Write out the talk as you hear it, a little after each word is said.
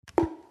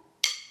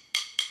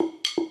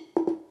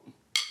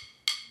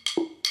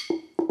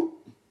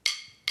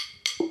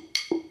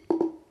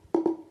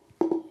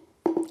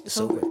It's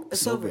over.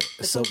 It's over.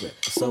 It's over.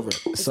 It's over.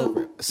 It's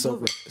over. It's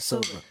over. It's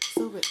over.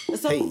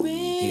 It's over. Hey,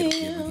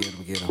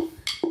 get him.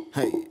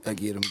 Hey, I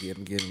get him.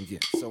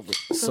 It's over.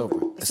 It's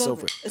over. It's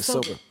over. It's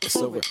over. It's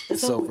over.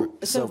 It's over.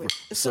 It's over.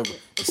 It's over.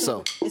 It's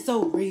over. It's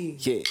over.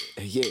 Yeah.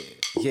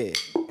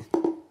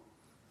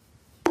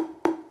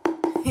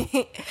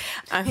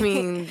 I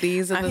mean,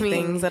 these are the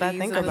things that I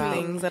think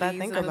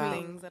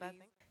about.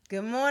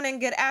 Good morning,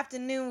 good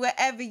afternoon,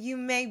 wherever you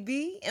may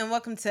be, and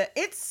welcome to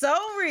It's So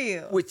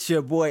Real With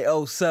your boy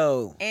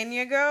Oso and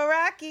your girl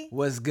Rocky.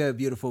 What's good,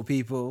 beautiful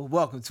people?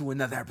 Welcome to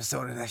another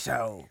episode of the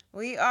show.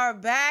 We are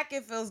back.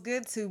 It feels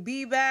good to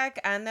be back.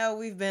 I know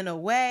we've been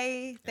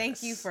away.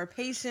 Thank you for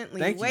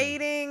patiently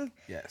waiting.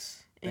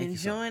 Yes. And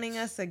joining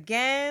us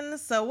again.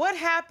 So what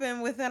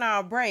happened within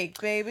our break,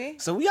 baby?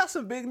 So we got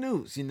some big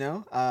news,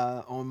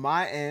 on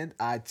my end,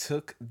 I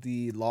took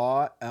the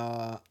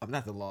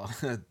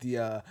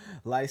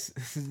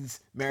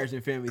licensed marriage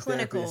and family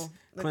therapist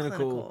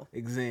clinical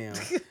exam.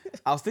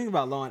 I was thinking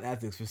about law and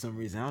ethics for some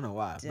reason. I don't know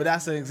why. But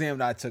that's an exam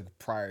that I took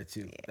prior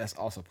to. Yeah. That's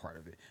also part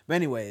of it. But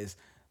anyways,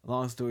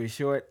 long story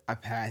short, I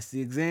passed the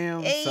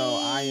exam,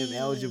 so I am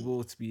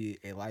eligible to be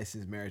a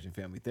licensed marriage and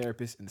family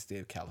therapist in the state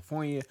of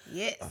California.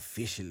 Yes.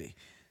 Officially.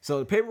 So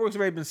the paperwork's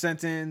already been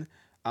sent in.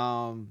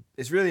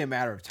 It's really a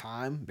matter of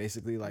time.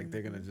 Basically,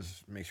 they're gonna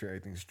just make sure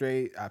everything's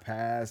straight. I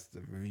passed the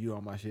review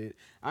on my shit.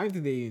 I don't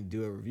think they even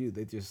do a review.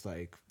 They just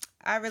I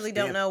really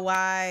don't know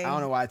why. I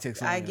don't know why it takes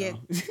so long. I get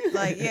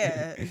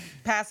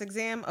pass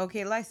exam,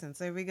 okay, license.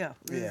 There we go.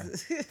 Yeah.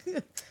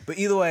 But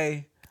either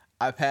way,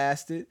 I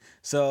passed it.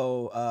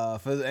 So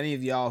for any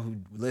of y'all who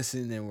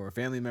listen and were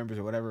family members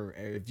or whatever,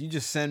 if you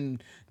just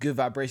send good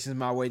vibrations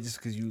my way just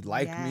because you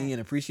like me and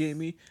appreciate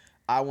me,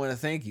 I want to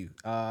thank you.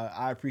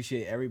 I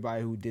appreciate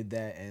everybody who did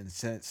that and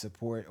sent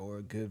support or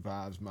good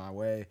vibes my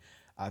way.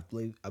 I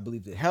believe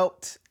it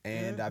helped,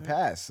 and I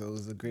passed. So it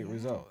was a great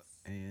result.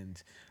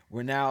 And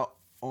we're now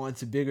on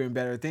to bigger and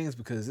better things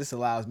because this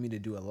allows me to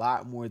do a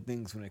lot more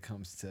things when it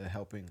comes to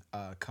helping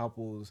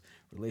couples,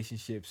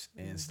 relationships,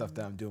 and stuff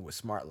that I'm doing with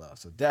Smart Love.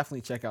 So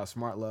definitely check out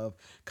Smart Love.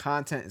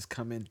 Content is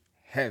coming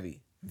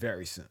heavy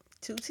very soon.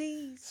 2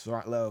 T's.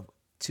 Smart Love,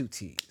 2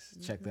 T's.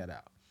 Check that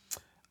out.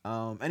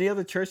 Any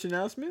other church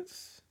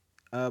announcements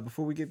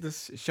before we get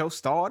this show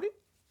started?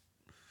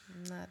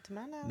 Not to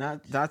my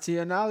knowledge. Not to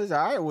your knowledge.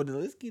 All right, well,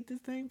 let's get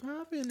this thing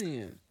popping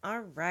in.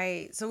 All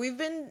right. So we've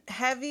been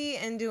heavy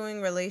in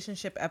doing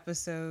relationship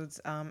episodes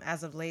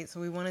as of late.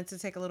 So we wanted to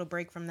take a little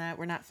break from that.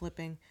 We're not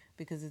flipping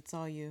because it's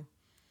all you.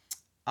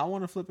 I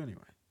want to flip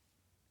anyway.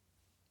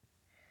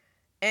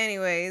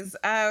 Anyways,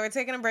 we're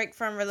taking a break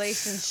from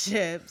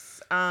relationships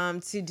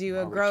to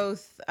do a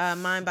growth,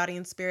 mind, body,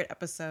 and spirit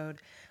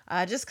episode.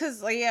 Just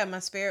because, my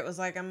spirit was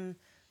like, I'm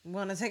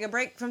want to take a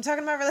break from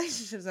talking about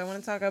relationships. I want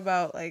to talk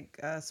about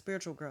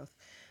spiritual growth,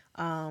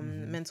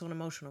 mental and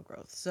emotional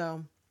growth.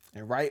 So,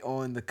 and right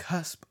on the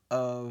cusp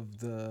of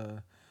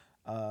the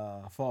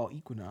fall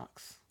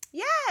equinox.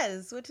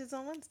 Yes, which is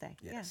on Wednesday.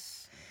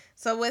 Yes.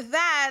 So with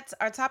that,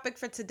 our topic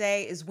for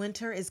today is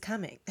winter is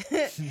coming.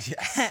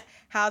 Yes.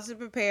 How to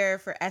prepare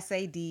for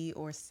S.A.D.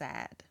 or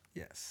S.A.D.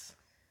 Yes.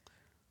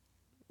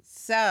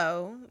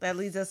 So that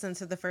leads us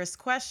into the first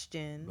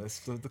question. Let's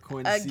flip the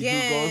coin to see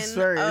who goes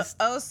first.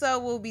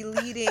 Oso will be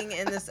leading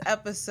in this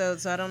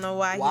episode, so I don't know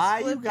why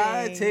he's flipping. You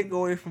gotta take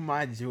away from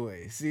my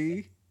joy?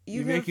 See,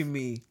 you're making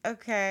me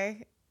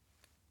sad.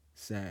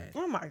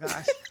 Oh my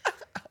gosh.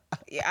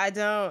 Yeah, I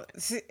don't.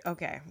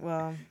 Okay,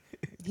 well,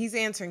 he's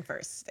answering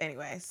first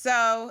anyway.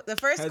 So the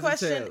first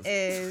question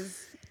is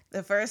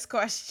that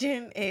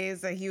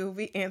he will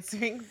be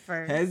answering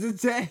first. Heads or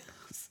tails?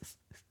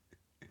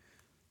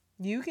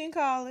 You can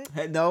call it.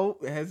 No,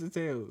 heads or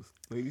tails.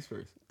 Ladies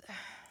first.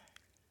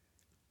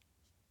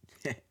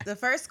 The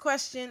first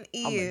question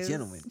is... I'm a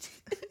gentleman.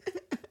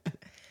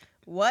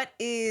 What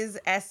is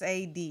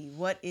S.A.D.?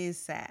 What is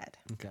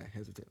S.A.D.? Okay,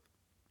 heads or tails.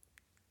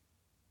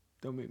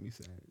 Don't make me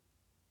sad.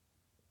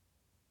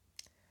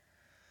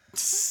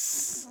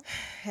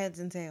 Heads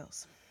and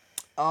tails.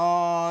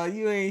 Oh,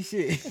 you ain't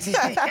shit.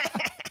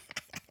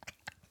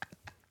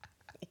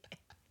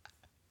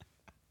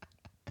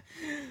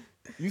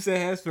 You said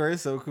heads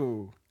first, so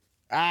cool.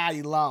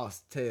 You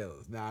lost.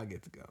 Tails. Now I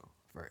get to go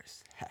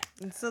first.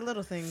 It's the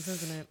little things,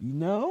 isn't it? You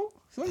know?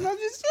 Sometimes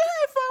just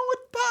have fun with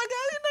the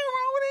podcast. Ain't nothing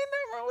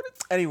wrong with it.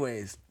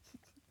 Anyways,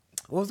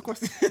 what was the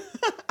question?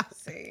 Let's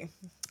see.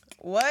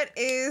 What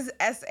is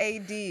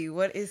S.A.D.?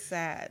 What is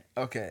S.A.D.?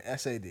 Okay,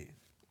 S.A.D.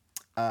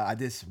 I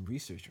did some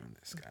research on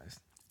this, guys.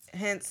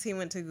 Hence, he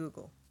went to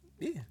Google.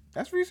 Yeah,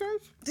 that's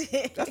research.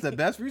 That's the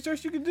best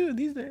research you can do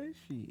these days.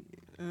 Shit.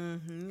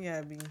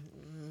 Yeah,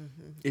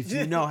 if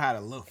you know how to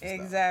look for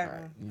exactly.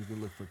 Stuff, right? You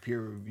can look for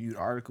peer-reviewed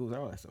articles,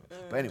 all that stuff.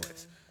 But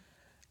anyways,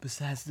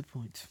 besides the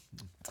point.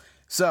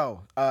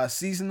 So,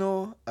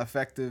 seasonal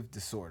affective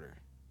disorder.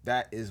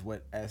 That is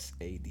what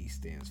S.A.D.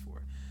 stands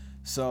for.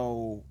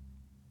 So,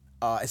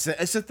 it's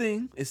a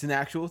thing. It's an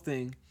actual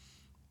thing.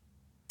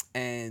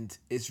 And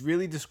it's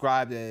really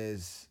described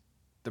as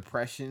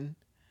depression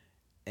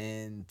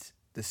and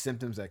the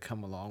symptoms that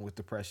come along with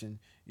depression,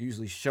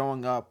 usually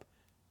showing up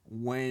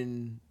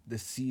when the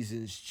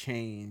seasons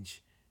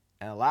change,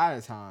 and a lot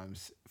of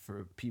times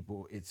for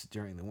people it's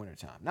during the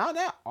wintertime. Now,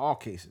 not all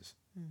cases,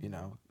 you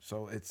know.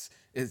 So it's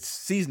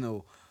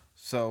seasonal.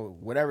 So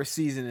whatever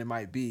season it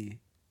might be,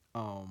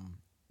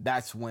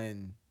 that's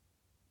when,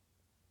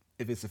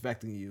 if it's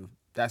affecting you,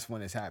 that's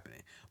when it's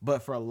happening.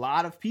 But for a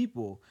lot of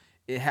people,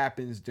 it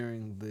happens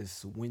during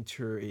this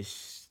winter-ish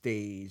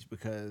stage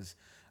because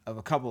of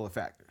a couple of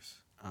factors.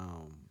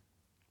 I'm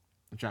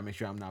trying to make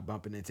sure I'm not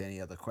bumping into any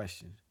other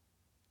questions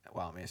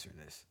while I'm answering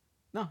this.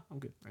 No, I'm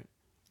good, right?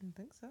 I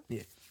think so.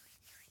 Yeah.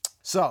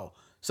 So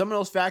some of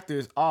those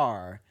factors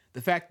are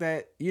the fact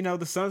that, you know,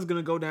 the sun's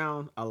gonna go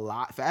down a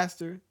lot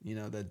faster. You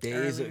know, the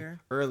days are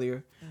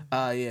earlier.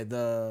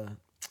 The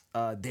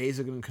days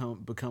are gonna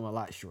become a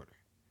lot shorter,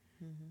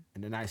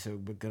 and the nights are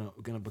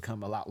gonna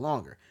become a lot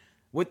longer.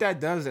 What that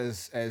does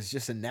as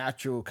just a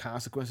natural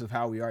consequence of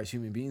how we are as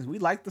human beings, we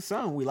like the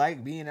sun. We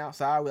like being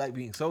outside. We like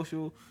being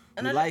social.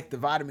 And we like the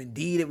vitamin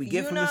D that we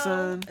get from the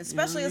sun.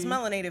 Especially as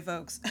melanated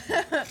folks.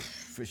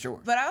 For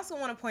sure. But I also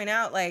want to point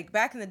out, like,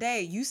 back in the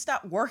day, you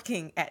stopped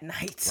working at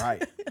night.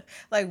 Right.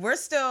 Like, we're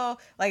still,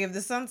 like, if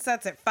the sun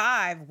sets at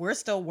 5, we're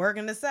still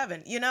working to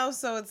 7, you know?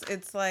 So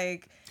it's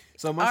like...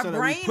 So much so that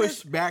we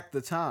push back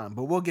the time,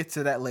 but we'll get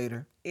to that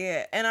later.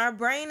 Yeah, and our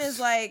brain is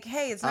like,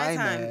 hey, it's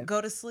nighttime,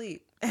 go to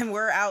sleep. And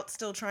we're out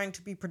still trying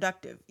to be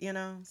productive, you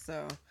know?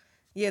 So,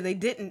 yeah, they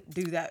didn't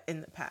do that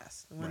in the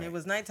past. When it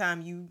was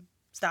nighttime, you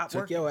stopped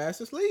working. Took your ass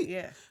to sleep.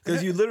 Yeah.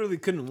 Because you literally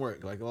couldn't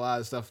work. Like, a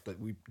lot of stuff that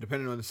we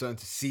depended on the sun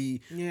to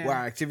see what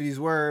our activities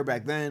were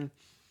back then.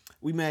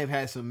 We may have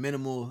had some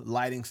minimal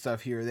lighting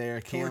stuff here or there,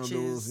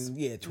 candles,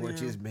 and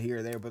torches here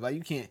or there, but like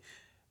you can't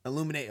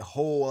illuminate a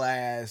whole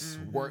ass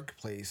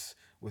workplace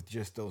with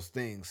just those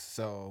things.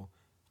 So,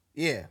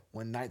 yeah,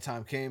 when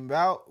nighttime came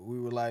about, we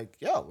were like,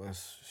 yo,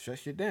 let's shut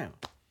shit down.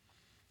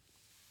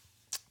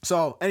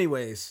 So,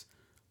 anyways,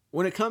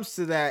 when it comes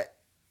to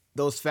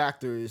those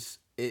factors,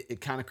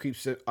 it kind of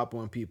creeps up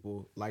on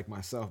people like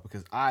myself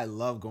because I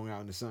love going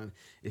out in the sun.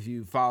 If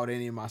you followed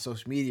any of my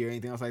social media or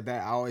anything else like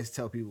that, I always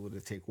tell people to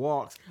take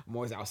walks. I'm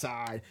always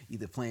outside,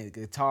 either playing the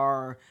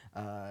guitar,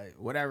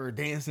 whatever,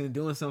 dancing,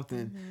 doing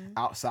something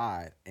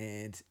outside.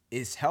 And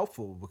it's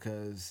helpful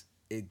because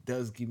it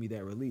does give me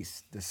that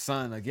release. The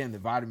sun, again, the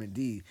vitamin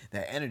D,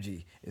 that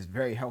energy is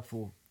very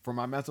helpful for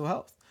my mental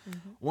health.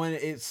 When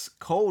it's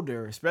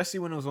colder,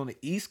 especially when it was on the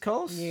East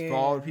Coast, for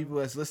all the people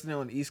that's listening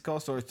on the East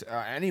Coast or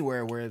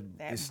anywhere where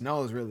it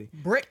snows, really.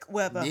 Brick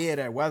weather. Yeah,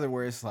 that weather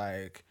where it's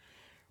like,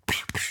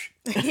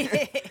 God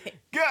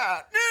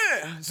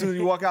damn. As soon as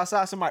you walk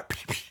outside, somebody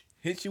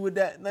hit you with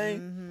that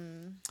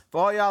thing.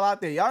 For all y'all out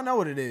there, y'all know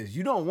what it is.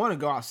 You don't want to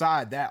go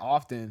outside that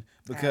often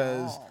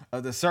because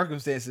of the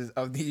circumstances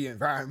of the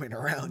environment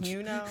around you.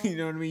 You know? You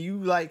know what I mean?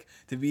 You like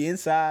to be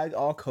inside,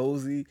 all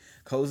cozied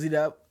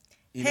up.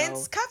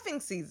 Hence cuffing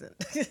season.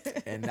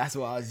 And that's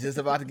what I was just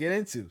about to get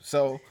into.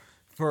 So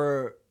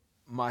for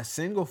my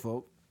single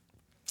folk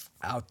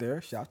out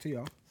there, shout to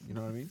y'all. You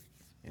know what I mean?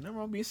 Ain't nothing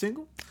wrong being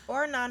single.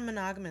 Or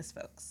non-monogamous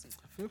folks.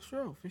 For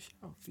sure.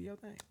 Do your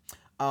thing.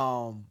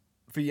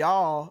 For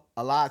y'all,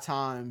 a lot of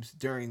times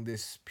during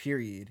this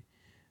period,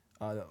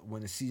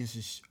 when the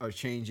seasons are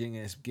changing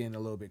and it's getting a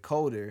little bit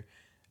colder,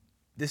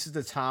 this is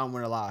the time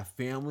when a lot of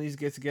families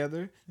get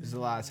together. This is a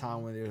lot of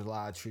time when there's a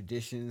lot of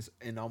traditions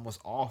in almost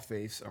all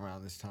faiths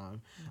around this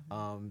time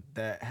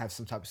that have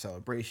some type of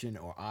celebration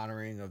or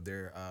honoring of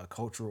their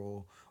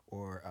cultural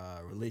or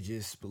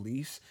religious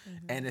beliefs.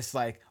 And it's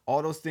like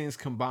all those things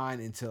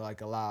combine into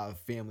like a lot of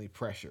family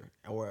pressure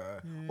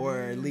or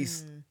at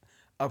least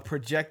a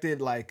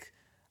projected like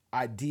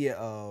idea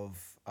of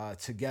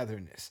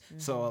togetherness.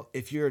 So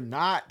if you're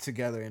not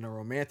together in a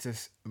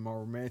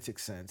romantic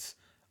sense,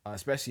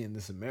 especially in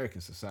this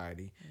American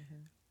society,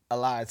 a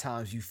lot of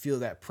times you feel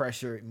that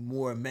pressure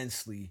more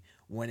immensely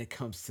when it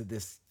comes to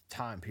this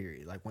time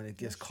period, like when it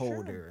gets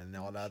colder and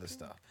all the other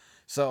stuff.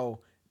 So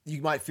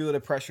you might feel the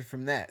pressure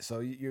from that.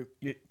 So you're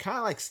kind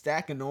of like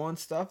stacking on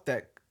stuff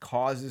that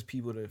causes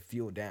people to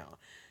feel down.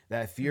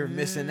 That fear of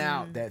missing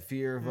out, that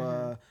fear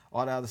of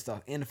all the other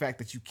stuff, and the fact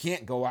that you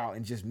can't go out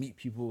and just meet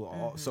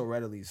people so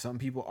readily. Some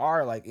people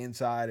are like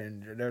inside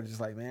and they're just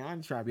like, man, I'm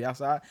just trying to be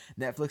outside,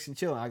 Netflix and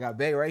chilling. I got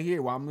Bay right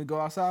here. Why I'm gonna go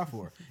outside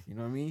for? You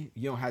know what I mean?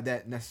 You don't have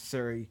that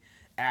necessary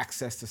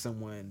access to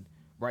someone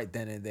right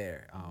then and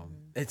there.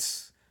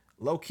 It's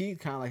low key,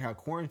 kind of like how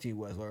quarantine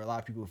was, where a lot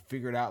of people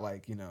figured out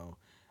like, you know,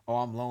 oh,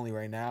 I'm lonely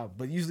right now.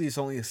 But usually it's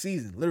only a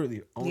season,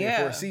 literally only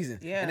for a season.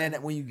 Yeah. And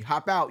then when you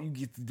hop out, you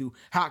get to do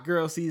hot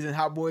girl season,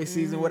 hot boy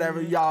season,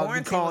 whatever y'all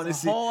be calling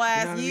this. Whole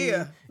ass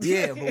year.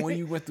 Yeah, but when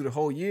you went through the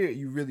whole year,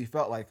 you really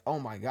felt like, oh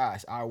my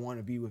gosh, I want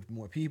to be with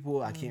more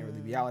people. I can't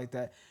really be out like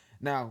that.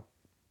 Now,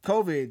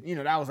 COVID, you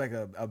know, that was like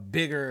a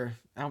bigger,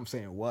 I'm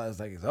saying it was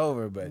like it's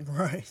over, but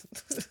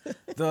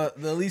the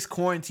at least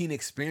quarantine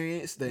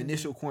experience, the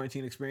initial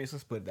quarantine experience,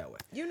 let's put it that way.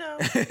 You know.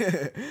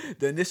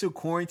 The initial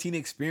quarantine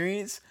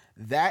experience,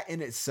 that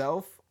in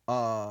itself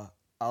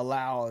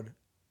allowed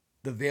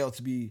the veil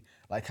to be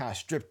like kind of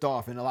stripped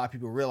off, and a lot of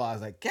people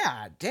realized like,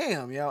 God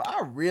damn, yo,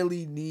 I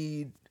really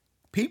need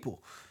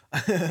people.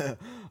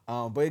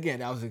 But again,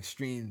 that was an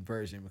extreme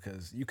version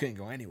because you couldn't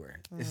go anywhere.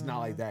 It's not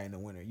like that in the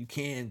winter. You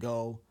can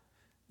go,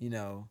 you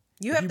know.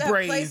 You if have to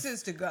brave, have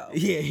places to go.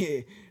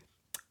 Yeah.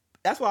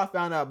 That's what I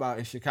found out about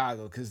in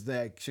Chicago because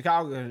like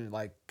Chicago isn't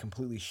like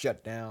completely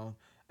shut down.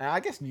 And I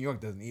guess New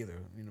York doesn't either,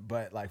 you know.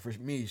 But like for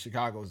me,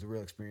 Chicago is the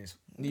real experience.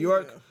 New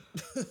York,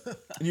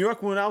 New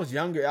York. When I was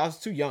younger, I was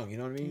too young. You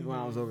know what I mean? When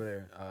I was over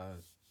there,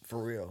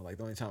 for real. Like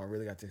the only time I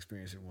really got to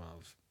experience it when I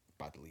was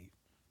about to leave.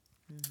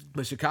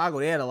 But Chicago,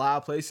 they had a lot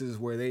of places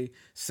where they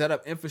set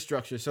up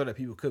infrastructure so that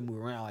people could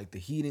move around, like the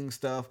heating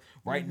stuff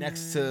right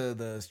next to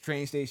the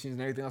train stations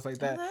and everything else like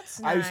that.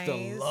 That's I used to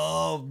nice.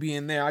 love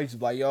being there. I used to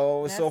be like,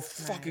 yo, it's so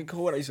That's fucking nice.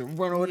 cold. I used to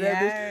run over there.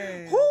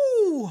 Yes.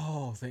 Whoo!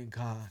 Oh, thank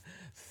God.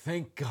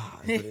 Thank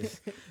God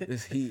for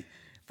this heat.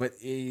 But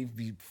it'd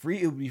be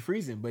free. It would be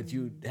freezing. But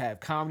you'd have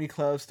comedy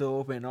clubs still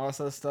open and all this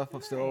other stuff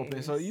still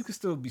open, so you could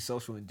still be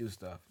social and do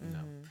stuff. You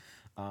know.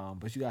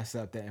 But you gotta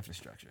set up that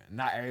infrastructure.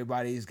 Not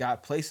everybody's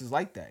got places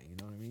like that. You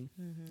know what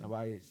I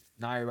mean?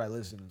 Not everybody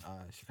lives in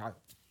Chicago.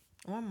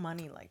 Or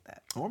money like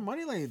that. Or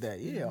money like that.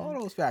 Yeah, all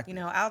those factors. You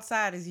know,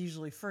 outside is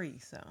usually free,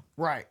 so.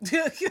 Right.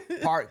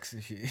 Parks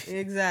and shit.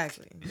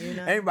 Exactly. You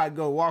know? Everybody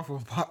go walk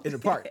in the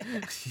park.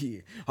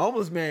 Shit.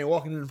 Homeless man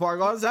walking in the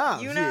park all the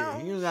time. You know?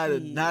 Shit. He got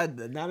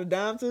not a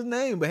dime to his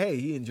name, but hey,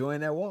 he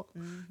enjoying that walk.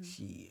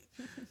 Shit.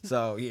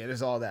 So yeah,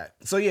 there's all that.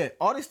 So yeah,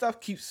 all this stuff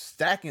keeps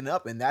stacking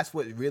up, and that's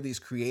what really is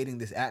creating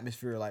this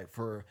atmosphere like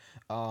for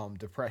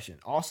depression.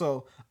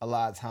 Also, a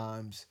lot of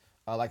times,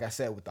 like I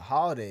said, with the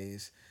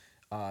holidays,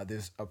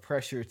 there's a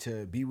pressure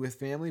to be with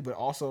family, but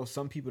also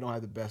some people don't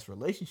have the best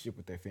relationship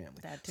with their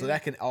family. So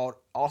that can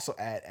also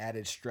add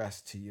added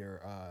stress to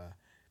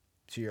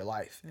your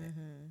life.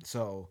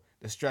 So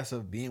the stress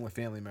of being with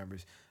family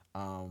members,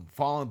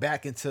 falling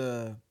back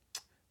into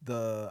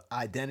the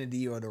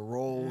identity or the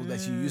role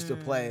that you used to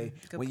play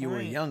when you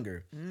were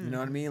younger. You know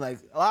what I mean? Like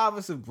a lot of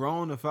us have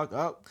grown the fuck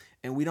up,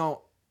 and we don't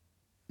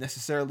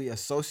necessarily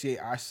associate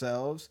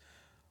ourselves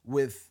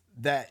with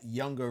that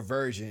younger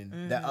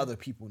version that other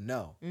people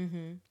know.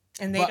 And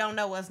they don't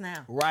know us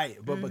now. Right.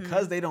 But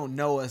because they don't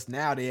know us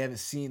now, they haven't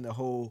seen the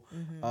whole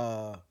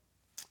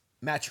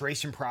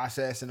maturation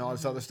process and all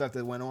this other stuff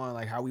that went on,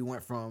 like how we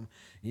went from,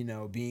 you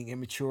know, being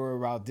immature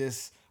about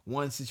this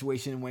one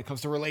situation when it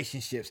comes to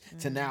relationships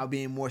to now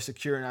being more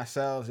secure in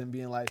ourselves and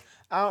being like,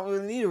 I don't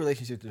really need a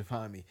relationship to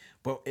define me.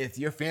 But if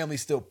your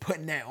family's still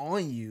putting that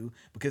on you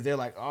because they're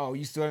like, oh,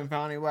 you still haven't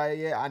found anybody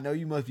yet? I know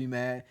you must be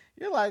mad.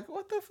 You're like,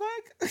 what the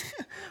fuck?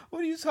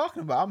 What are you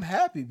talking about? I'm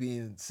happy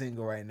being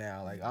single right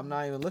now. Like, I'm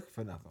not even looking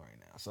for nothing right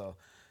now. So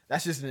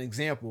that's just an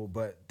example,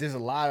 but there's a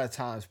lot of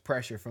times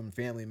pressure from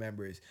family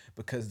members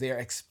because they're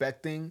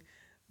expecting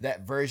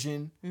that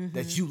version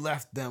that you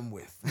left them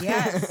with.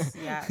 Yes.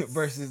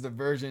 Versus the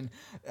version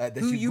that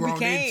who you grown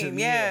became. into.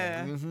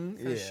 Yeah.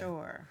 For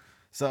Sure.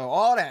 So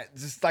all that,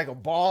 just like a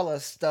ball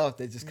of stuff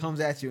that just comes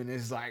at you and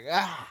it's like,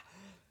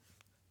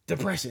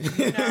 depression.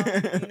 You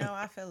know,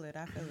 I feel it.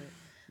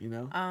 You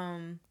know?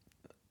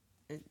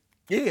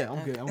 Yeah,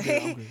 I'm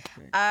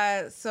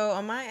good. So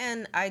on my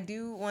end, I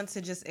do want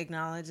to just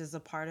acknowledge as a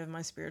part of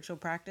my spiritual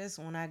practice,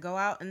 when I go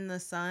out in the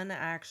sun, I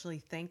actually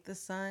thank the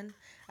sun.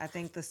 I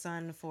thank the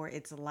sun for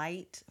its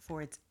light,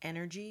 for its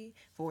energy,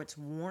 for its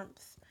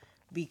warmth.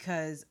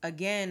 Because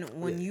again,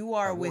 when you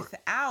are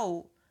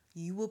without,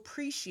 you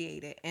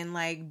appreciate it. And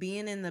like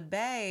being in the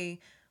Bay,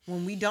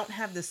 when we don't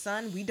have the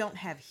sun, we don't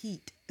have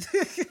heat.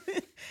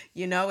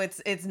 You know,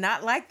 it's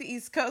not like the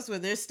East Coast where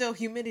there's still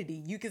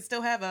humidity. You can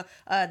still have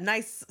a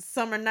nice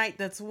summer night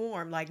that's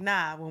warm. Like,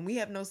 nah, when we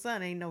have no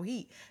sun, ain't no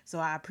heat. So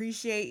I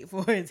appreciate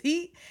for its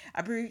heat. I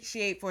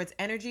appreciate for its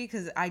energy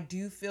because I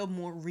do feel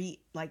more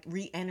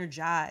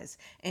re-energized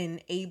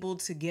and able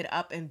to get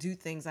up and do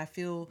things. I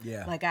feel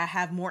like I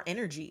have more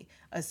energy,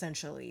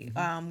 essentially.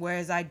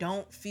 Whereas I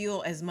don't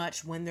feel as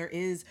much when there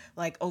is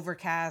like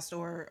overcast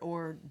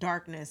or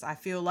darkness. I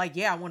feel like,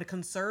 I want to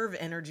conserve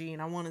energy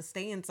and I want to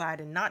stay inside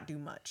and not do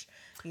much,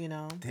 you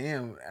know?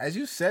 Damn, as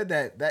you said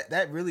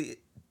that really,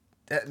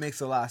 that makes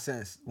a lot of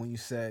sense when you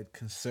said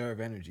conserve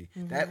energy.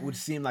 That would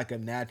seem like a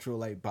natural,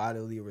 like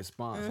bodily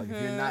response. Like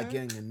if you're not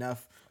getting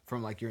enough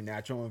from like your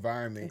natural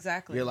environment,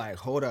 exactly, you're like,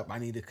 hold up, I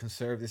need to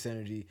conserve this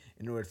energy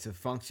in order to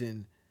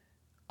function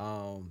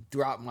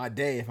throughout my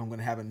day if I'm going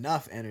to have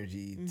enough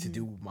energy to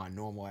do my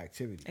normal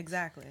activities.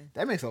 Exactly.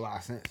 That makes a lot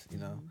of sense, you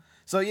know?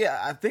 So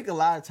yeah, I think a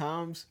lot of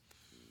times,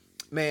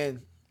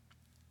 man,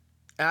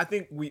 and I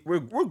think we're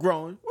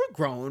growing. We're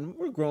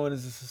growing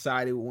as a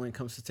society when it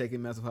comes to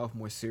taking mental health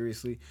more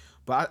seriously.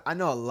 But I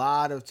know a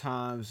lot of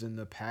times in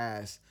the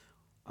past,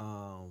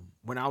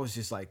 when I was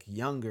just like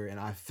younger and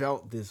I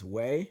felt this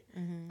way,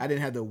 I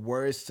didn't have the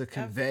words to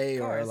convey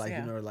or like,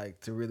 you know,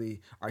 like to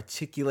really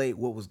articulate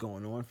what was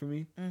going on for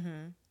me.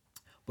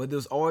 But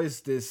there's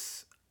always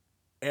this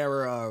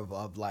era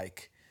of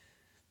like,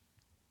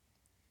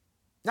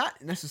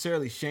 not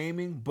necessarily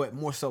shaming, but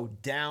more so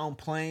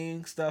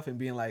downplaying stuff and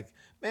being like,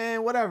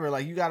 man, whatever.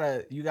 Like you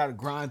gotta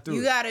grind through.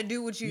 You gotta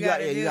do what you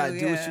gotta do. You gotta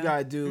do what you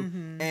gotta do.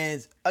 Mm-hmm.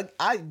 And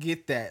I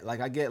get that. Like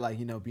I get like,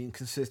 you know, being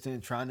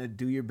consistent, trying to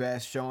do your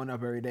best, showing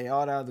up every day,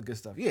 all that other good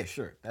stuff. Yeah,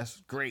 sure,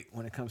 that's great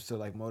when it comes to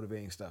like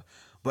motivating stuff.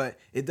 But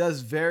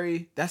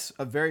that's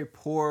a very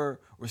poor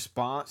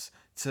response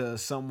to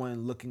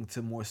someone looking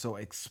to more so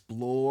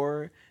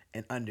explore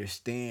and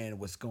understand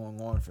what's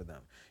going on for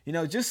them. You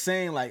know, just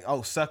saying like,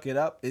 "Oh, suck it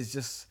up," is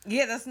just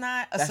that's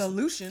not a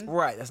solution.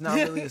 Right. That's not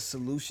really a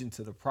solution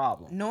to the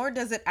problem. Nor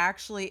does it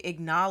actually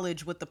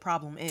acknowledge what the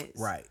problem is.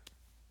 Right.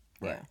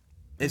 Right. Yeah.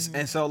 It's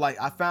and so like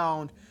I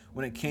found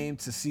when it came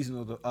to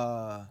seasonal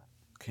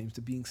came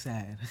to being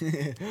sad.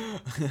 Wait,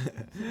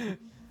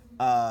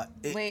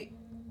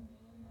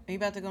 are you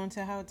about to go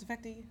into how it's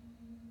affected you?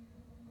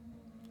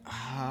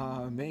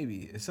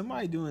 Maybe. Is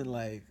somebody doing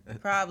like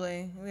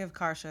Probably. We have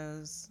car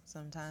shows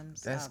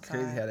sometimes. That's outside.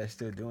 crazy how they're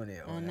still doing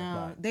it. I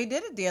know. They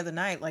did it the other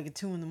night, like at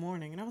 2 a.m,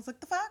 and I was like,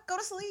 "The fuck, go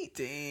to sleep."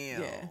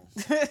 Damn.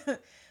 Yeah.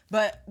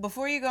 But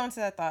before you go into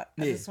that thought,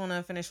 I just want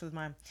to finish with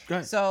mine. Go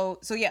ahead. So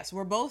yes,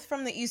 we're both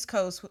from the East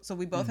Coast, so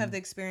we both have the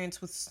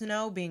experience with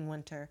snow being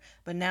winter.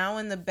 But now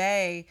in the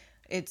Bay,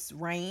 it's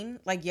rain.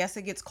 Like yes,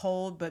 it gets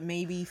cold, but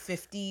maybe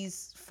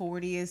 50s,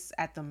 40s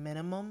at the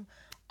minimum.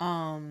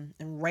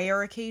 And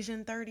rare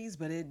occasion 30s,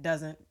 but it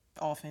doesn't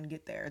often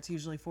get there. It's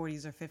usually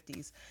 40s or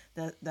 50s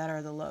that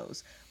are the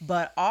lows.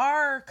 But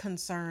our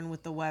concern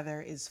with the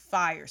weather is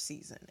fire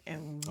season.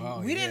 And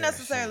we didn't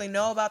necessarily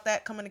know about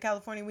that coming to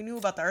California. We knew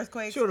about the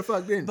earthquakes. Sure the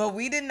fuck didn't. But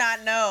we did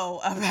not know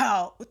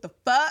about what the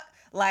fuck.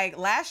 Like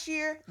last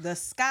year, the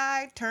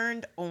sky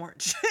turned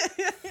orange.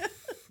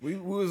 We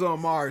was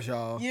on Mars,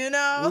 y'all. You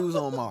know? We was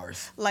on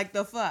Mars. Like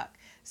the fuck.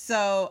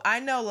 So I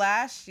know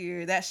last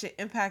year that shit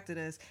impacted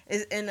us,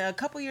 and a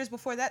couple years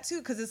before that too,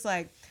 because it's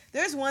like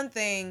there's one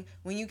thing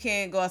when you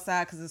can't go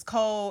outside because it's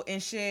cold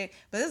and shit,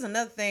 but there's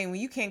another thing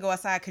when you can't go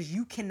outside because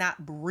you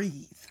cannot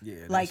breathe.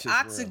 Yeah, like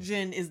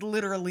oxygen is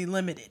literally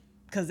limited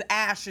because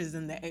ash is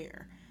in the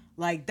air.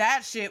 Like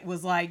that shit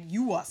was like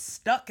you are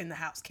stuck in the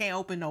house, can't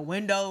open no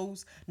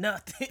windows,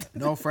 nothing.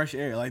 No fresh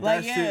air. Like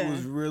that shit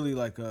was really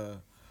like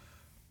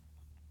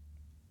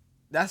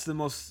that's the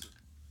most.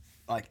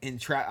 Like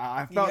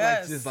I felt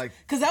like just like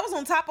because that was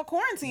on top of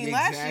quarantine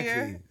last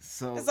year.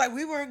 So it's like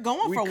we were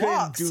going for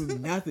walks. We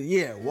couldn't do nothing.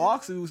 Yeah,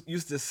 walks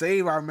used to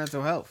save our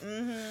mental health.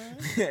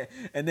 Mm-hmm.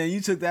 And then you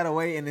took that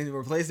away and then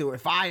replaced it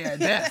with fire and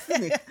death.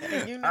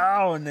 You know?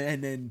 Oh, and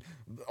then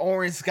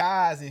orange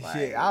skies and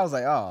shit. I was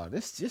like, oh,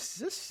 this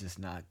just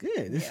not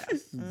good. This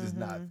is just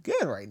not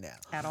good right now.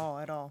 At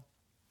all.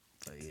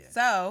 So yeah.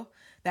 So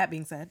that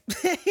being said,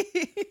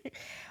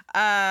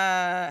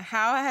 how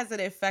has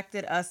it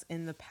affected us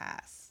in the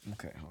past?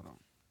 Okay, hold on.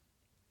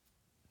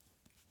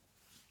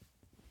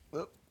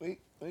 Oh, wait,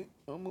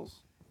 almost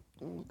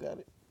got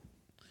it.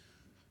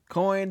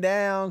 Coin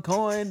down.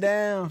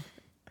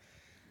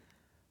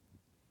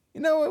 You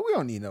know what? We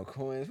don't need no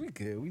coins. We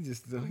good. We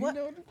just what?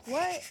 You know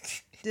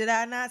What? Did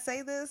I not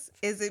say this?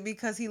 Is it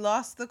because he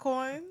lost the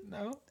coin?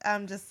 No.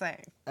 I'm just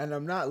saying. And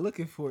I'm not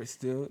looking for it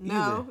still.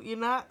 No, you're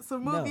not. So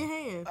move your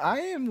hand. I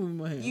am moving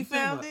my hand. You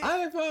found it?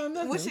 I ain't found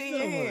nothing. What's in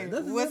your hand?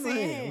 What's in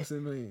your hand? What's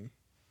in my hand?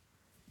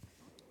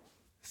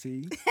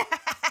 See?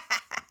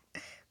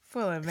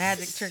 Full of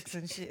magic tricks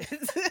and shit.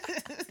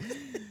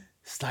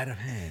 Sleight of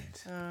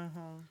hand.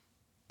 Uh-huh.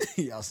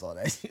 Y'all saw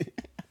that shit.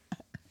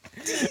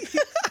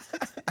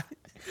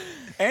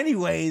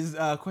 Anyways,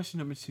 question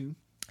number 2.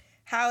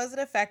 How has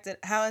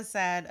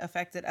S.A.D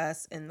affected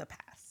us in the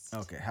past?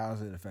 Okay, how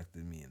has it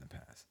affected me in the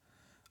past?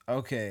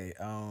 Okay,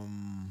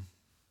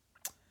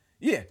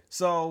 yeah,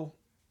 so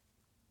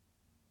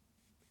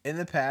in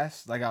the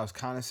past, like I was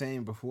kind of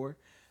saying before,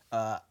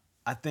 I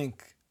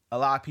think a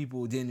lot of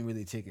people didn't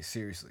really take it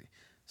seriously.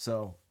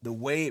 So the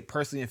way it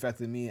personally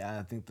affected me,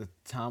 I think the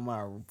time when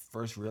I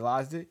first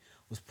realized it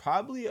was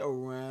probably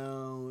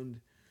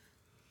around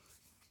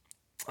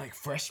like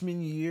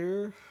freshman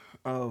year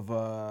of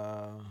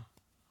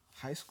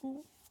high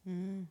school.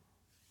 Mm-hmm.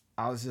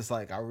 I was just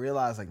like, I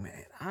realized like,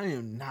 man, I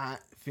am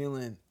not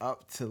feeling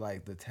up to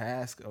like the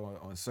task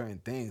on certain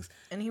things.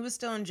 And he was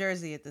still in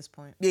Jersey at this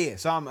point. Yeah,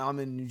 so I'm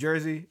in New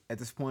Jersey at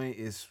this point.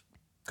 It's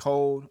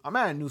cold. I'm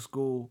at a new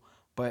school,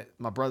 but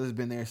my brother's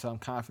been there, so I'm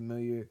kind of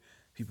familiar.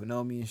 People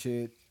know me and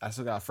shit. I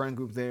still got a friend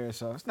group there,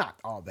 so it's not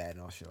all bad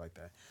and all shit like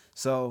that.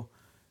 So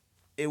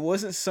it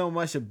wasn't so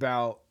much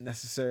about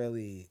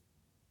necessarily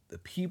the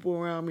people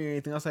around me or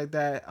anything else like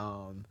that.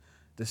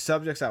 The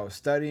subjects I was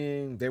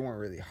studying, they weren't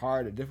really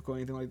hard or difficult or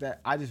anything like that.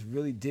 I just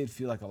really did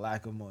feel like a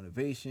lack of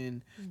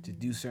motivation to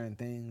do certain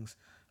things.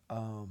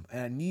 And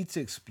I need to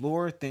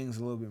explore things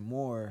a little bit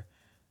more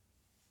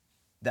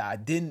that I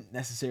didn't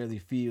necessarily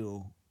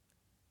feel.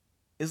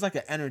 It's like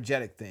an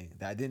energetic thing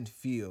that I didn't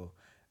feel.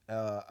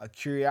 A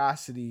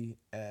curiosity,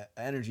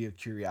 energy of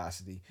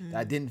curiosity that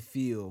I didn't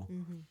feel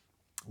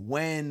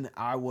when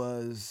I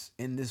was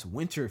in this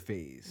winter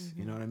phase.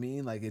 You know what I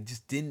mean? Like it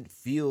just didn't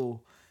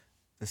feel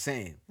the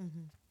same.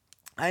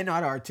 I didn't know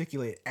how to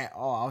articulate it at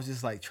all. I was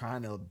just like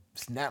trying to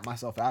snap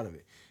myself out of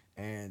it.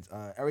 And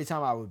every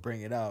time I would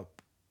bring it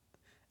up,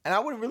 And I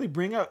wouldn't really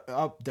bring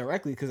up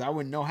directly because I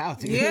wouldn't know how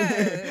to. Yeah,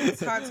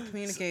 it's hard to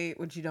communicate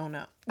what you don't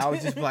know. I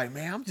would just be like,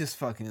 man, I'm just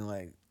fucking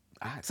like,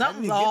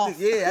 Something's I off.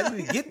 I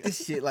need to get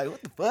this shit. Like,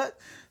 what the fuck?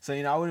 So,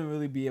 I wouldn't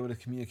really be able to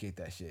communicate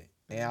that shit.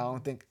 And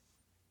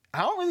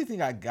I don't really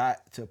think I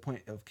got to a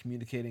point of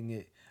communicating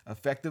it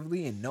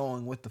effectively and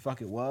knowing what the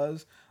fuck it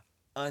was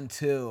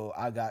until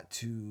I got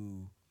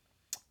to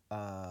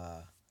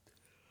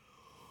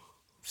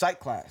psych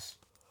class.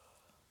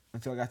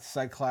 Until I got to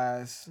psych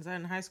class. Is that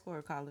in high school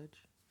or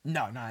college?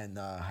 No, not in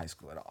high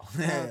school at all.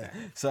 Okay.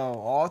 So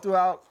all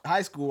throughout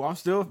high school, I'm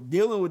still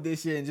dealing with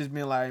this shit and just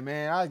being like,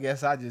 man, I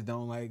guess I just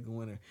don't like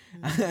winter.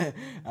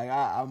 Mm-hmm.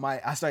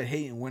 Like I started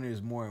hating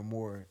winters more and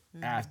more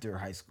after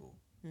high school.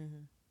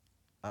 Mm-hmm.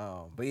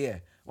 But yeah,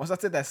 once I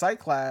took that psych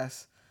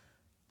class,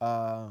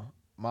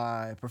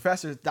 my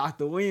professor,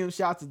 Dr. Williams,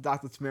 shout out to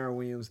Dr. Tamara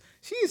Williams.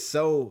 She's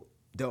so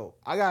dope.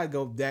 I gotta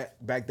go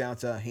back down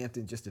to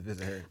Hampton just to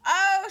visit her.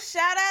 Oh,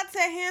 shout out to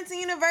Hampton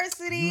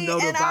University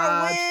and vibes.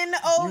 our win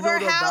over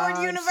Howard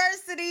vibes.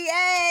 University.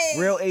 Hey,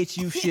 Real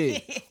HU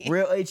shit.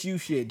 Real HU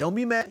shit. Don't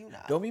be mad.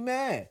 Don't be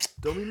mad.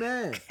 Don't be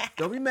mad.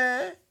 Don't be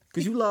mad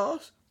because you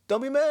lost.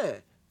 Don't be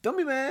mad. Don't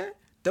be mad.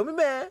 Don't be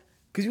mad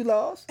because you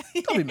lost.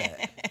 Don't be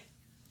mad.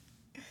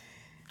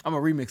 I'm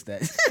gonna remix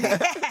that.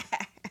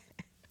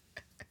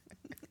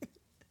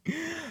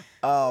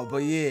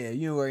 But yeah,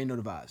 you already know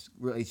the vibes.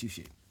 Real HU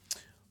shit.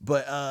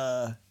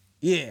 But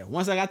yeah,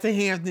 once I got to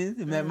Hampton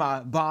and met my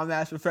bomb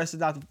ass professor,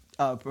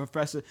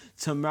 Professor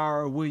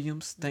Tamara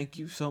Williams. Thank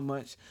you so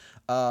much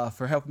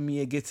for helping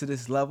me get to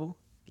this level,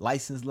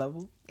 license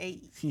level.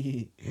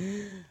 Hey.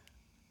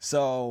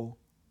 So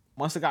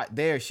once I got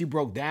there, she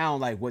broke down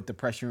like what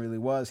depression really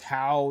was,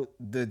 how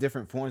the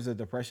different forms of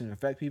depression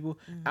affect people.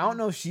 I don't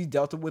know if she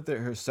dealt with it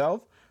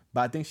herself,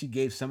 but I think she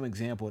gave some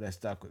example that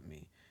stuck with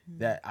me.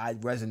 That I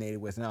resonated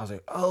with, and I was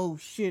like, "Oh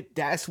shit,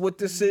 that's what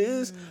this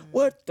is.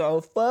 What the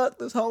fuck?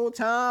 This whole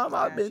time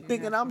I've been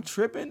thinking I'm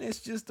tripping. It's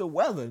just the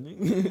weather."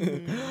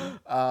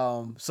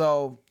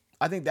 So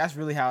I think that's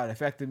really how it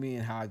affected me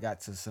and how I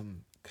got to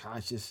some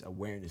conscious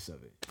awareness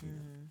of it. You know?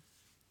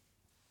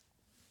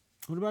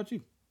 What about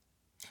you?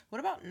 What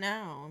about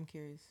now? I'm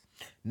curious.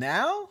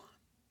 Now,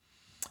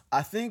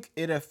 I think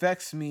it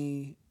affects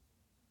me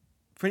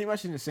pretty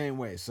much in the same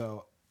way.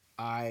 So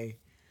I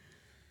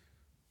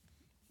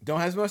don't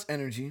have as much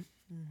energy.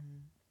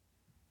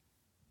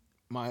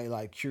 My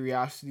like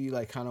curiosity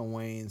like kind of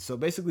wanes. So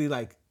basically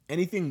like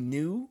anything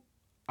new,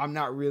 I'm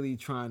not really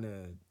trying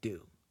to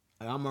do.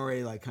 Like, I'm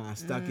already like kind of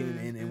stuck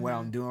in what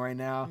I'm doing right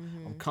now.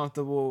 I'm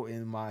comfortable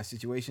in my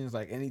situations.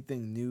 Like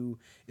anything new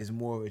is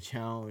more of a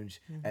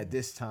challenge at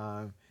this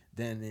time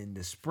than in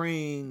the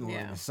spring or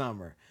in the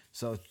summer.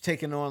 So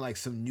taking on like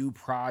some new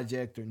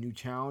project or new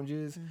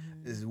challenges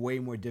is way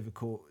more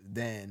difficult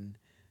than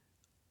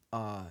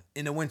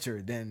in the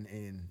winter than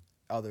in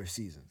other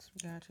seasons.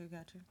 Gotcha.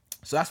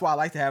 So that's why I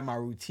like to have my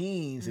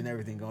routines and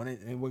everything going in.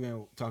 And we're going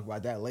to talk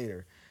about that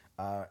later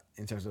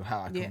in terms of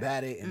how I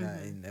combat it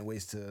and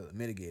ways to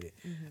mitigate it.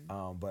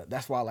 But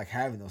that's why I like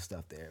having those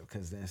stuff there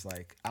because then it's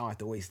like I don't have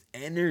to waste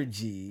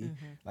energy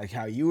like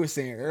how you were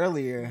saying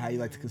earlier, how you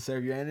like to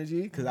conserve your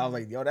energy. Because I was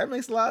like, yo, that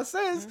makes a lot of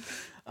sense.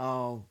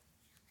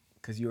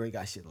 Because you already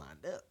got shit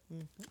lined up. You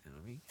know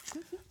what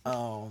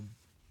I mean?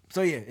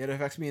 So yeah, it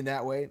affects me in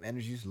that way.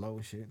 Energy's low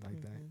and shit like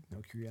that.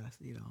 No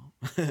curiosity at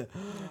all.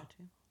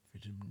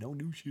 No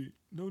new shit.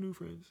 No new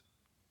friends.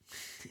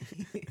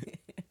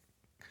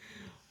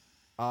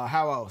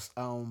 How else?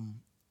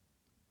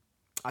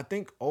 I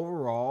think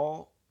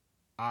overall,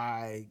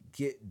 I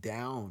get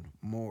down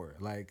more.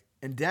 Like,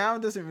 and down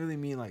doesn't really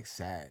mean like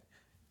sad.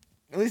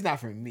 At least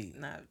not for me.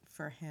 Not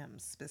for him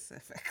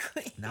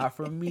specifically. Not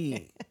for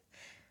me.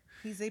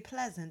 He's a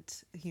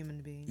pleasant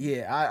human being.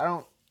 Yeah, I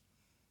don't.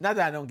 Not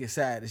that I don't get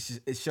sad. It's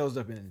just it shows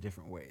up in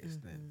different ways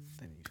than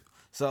usual.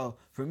 So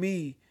for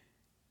me,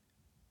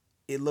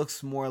 it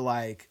looks more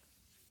like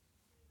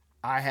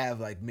I have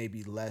like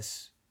maybe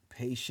less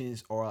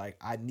patience, or like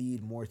I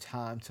need more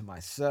time to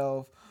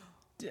myself,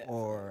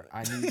 or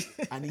I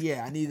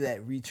need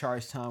that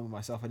recharge time with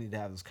myself. I need to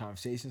have those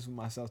conversations with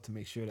myself to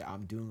make sure that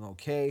I'm doing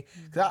okay.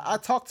 Because I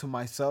talk to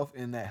myself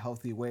in that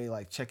healthy way,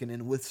 like checking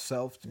in with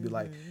self to be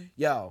like,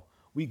 yo,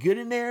 we good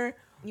in there?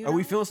 Are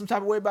we feeling some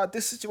type of way about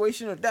this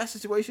situation or that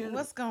situation?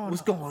 What's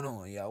going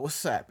on, yo?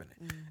 What's happening?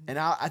 And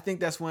I think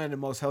that's one of the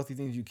most healthy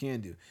things you can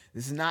do.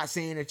 This is not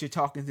saying that you're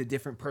talking to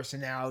different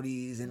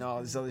personalities and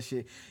all this other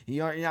shit.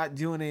 You're not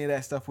doing any of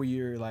that stuff where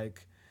you're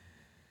like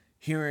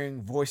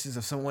hearing voices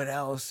of someone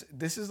else.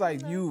 This is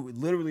like you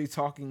literally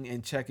talking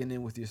and checking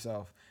in with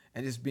yourself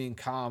and just being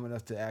calm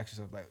enough to ask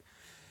yourself like,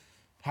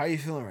 how are you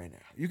feeling right now?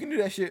 You can do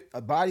that shit,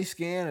 a body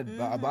scan,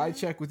 a body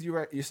check with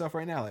yourself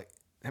right now. Like,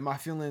 am I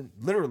feeling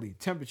literally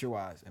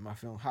temperature-wise? Am I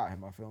feeling hot?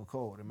 Am I feeling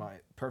cold? Am I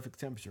perfect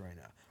temperature right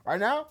now? Right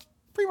now,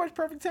 pretty much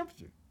perfect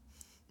temperature.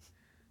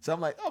 So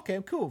I'm like, okay,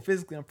 I'm cool.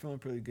 Physically, I'm feeling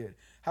pretty good.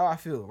 How I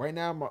feel? Right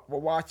now, my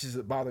watch is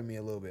bothering me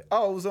a little bit.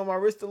 Oh, it was on my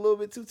wrist a little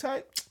bit too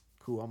tight?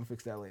 Cool, I'm going to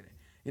fix that later.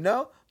 You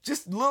know?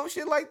 Just little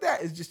shit like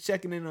that is just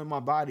checking in on my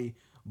body,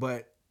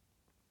 but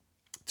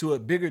to a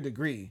bigger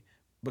degree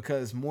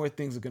because more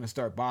things are gonna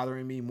start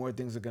bothering me. More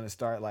things are gonna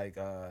start like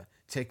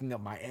taking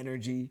up my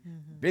energy.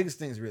 Biggest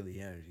thing is really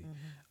energy.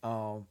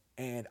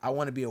 And I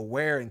want to be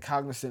aware and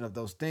cognizant of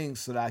those things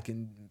so that I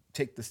can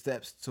take the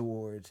steps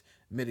towards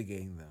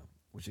mitigating them,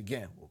 which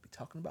again we'll be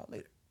talking about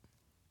later.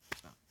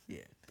 So,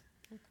 yeah.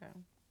 Okay.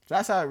 So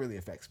that's how it really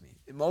affects me.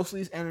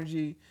 Mostly it's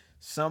energy,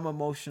 some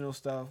emotional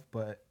stuff,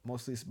 but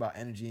mostly it's about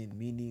energy and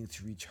me needing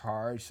to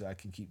recharge so I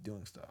can keep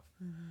doing stuff.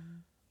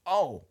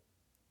 Oh,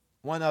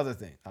 one other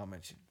thing I'll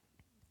mention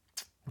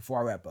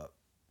before I wrap up.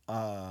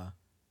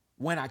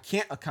 When I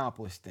can't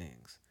accomplish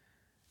things,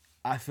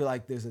 I feel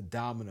like there's a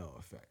domino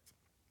effect.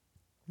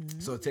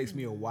 So it takes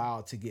me a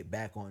while to get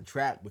back on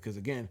track because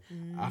again,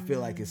 I feel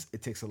like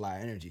it takes a lot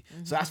of energy.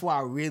 So that's why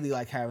I really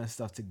like having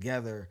stuff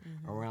together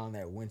around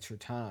that winter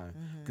time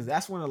because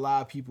that's when a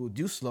lot of people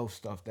do slow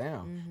stuff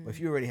down. But if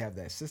you already have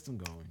that system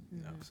going,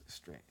 you know, it's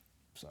straight.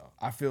 So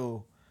I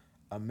feel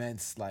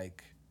immense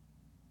like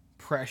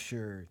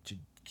pressure to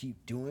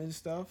keep doing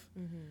stuff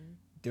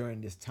during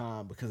this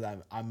time because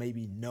I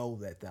maybe know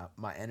that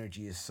my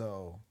energy is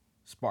so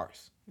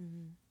sparse.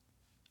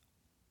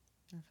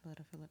 I feel it.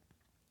 I feel it.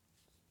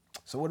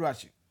 So what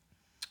about you?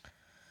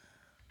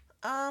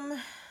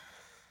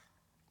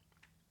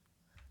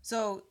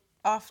 So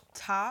off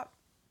top,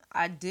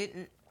 I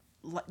didn't.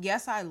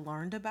 Yes, I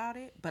learned about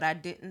it, but I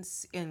didn't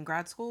in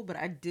grad school. But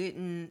I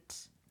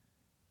didn't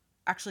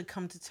actually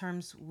come to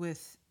terms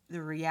with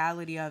the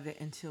reality of it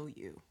until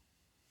you.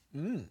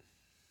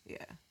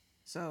 Yeah.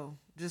 So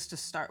just to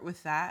start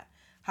with that.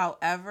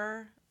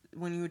 However,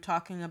 when you were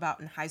talking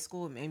about in high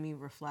school, it made me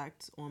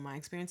reflect on my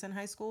experience in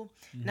high school.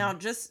 Now,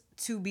 just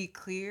to be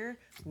clear,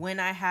 when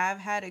I have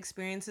had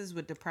experiences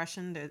with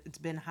depression, it's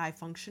been high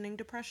functioning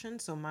depression.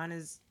 So mine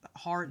is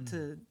hard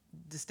to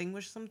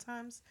distinguish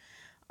sometimes.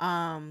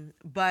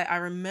 But I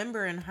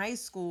remember in high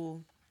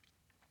school,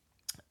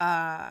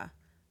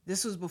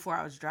 this was before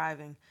I was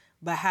driving,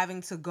 but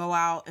having to go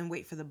out and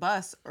wait for the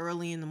bus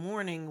early in the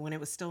morning when it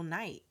was still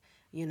night,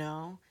 you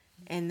know?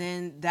 And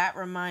then that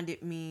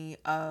reminded me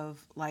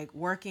of like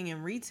working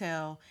in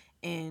retail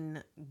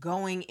and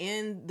going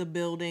in the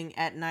building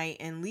at night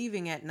and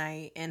leaving at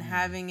night and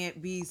having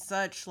it be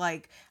such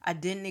like I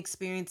didn't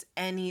experience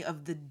any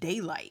of the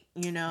daylight,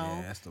 you know?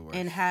 Yeah, that's the worst.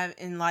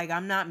 And like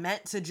I'm not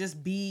meant to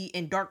just be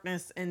in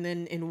darkness and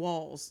then in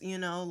walls, you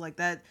know? Like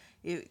that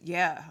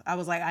I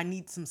was like I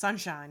need some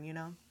sunshine, you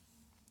know?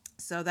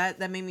 So that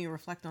made me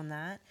reflect on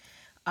that.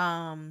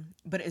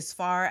 But as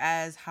far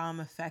as how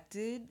I'm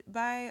affected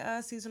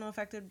by seasonal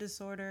affective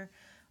disorder,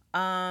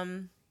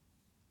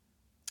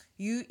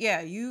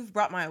 you've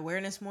brought my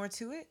awareness more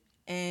to it.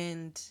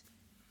 And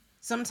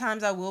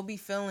sometimes I will be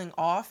feeling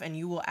off and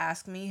you will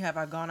ask me, have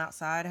I gone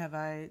outside? Have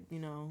I,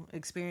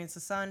 experienced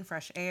the sun,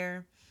 fresh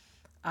air?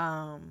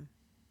 And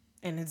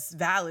it's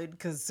valid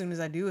because as soon as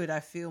I do it,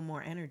 I feel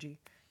more energy,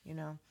 you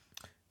know?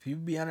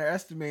 People be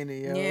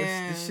underestimating it, yo.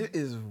 Yeah. This shit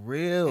is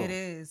real. It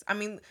is. I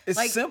mean, it's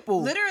like,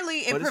 simple. Literally,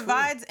 it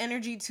provides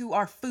energy to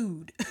our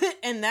food,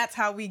 and that's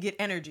how we get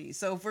energy.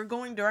 So if we're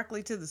going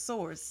directly to the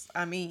source,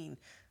 I mean,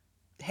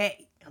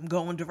 hey, I'm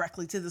going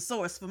directly to the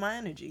source for my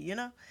energy, you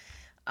know?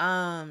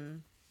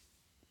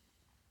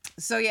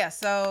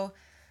 So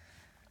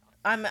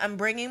I'm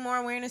bringing more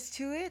awareness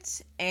to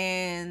it,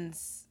 and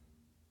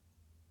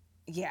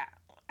yeah,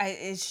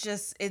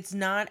 it's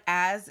not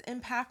as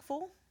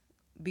impactful.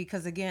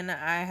 Because again,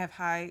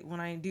 when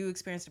I do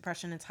experience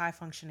depression, it's high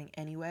functioning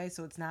anyway,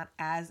 so it's not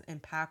as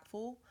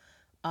impactful.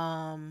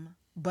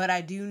 But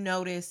I do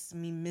notice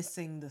me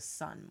missing the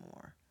sun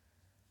more.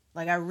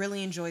 Like I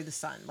really enjoy the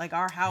sun. Like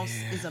our house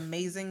is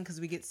amazing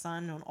because we get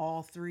sun on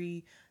all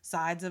three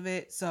sides of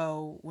it.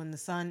 So when the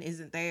sun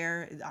isn't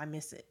there, I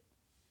miss it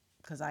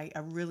because I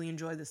really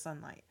enjoy the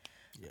sunlight.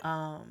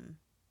 Yeah.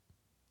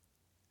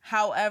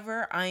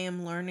 However, I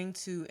am learning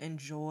to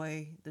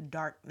enjoy the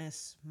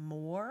darkness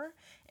more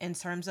in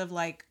terms of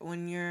like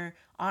when you're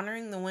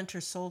honoring the winter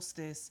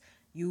solstice,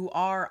 you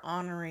are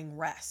honoring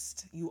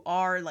rest. You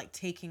are like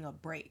taking a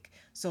break.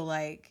 So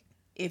like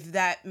if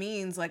that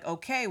means like,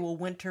 okay, well,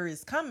 winter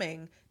is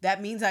coming,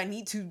 that means I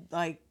need to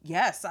I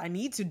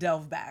need to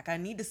delve back. I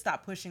need to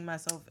stop pushing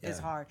myself as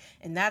hard.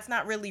 And that's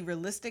not really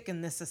realistic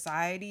in the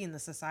society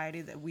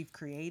that we've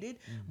created.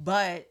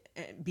 But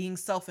being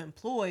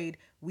self-employed,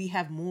 we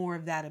have more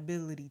of that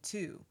ability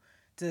too.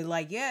 To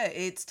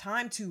it's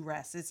time to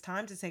rest. It's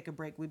time to take a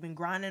break. We've been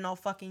grinding all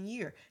fucking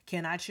year.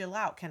 Can I chill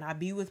out? Can I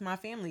be with my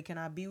family? Can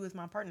I be with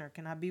my partner?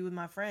 Can I be with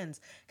my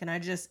friends? Can I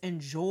just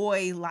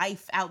enjoy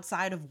life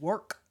outside of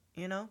work?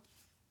 You know?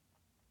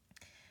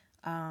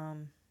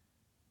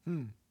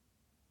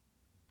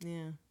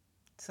 Yeah.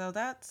 So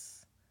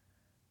that's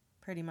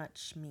pretty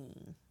much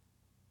me.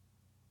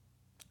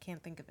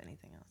 Can't think of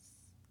anything else.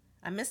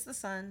 I miss the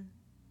sun,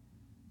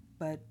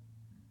 but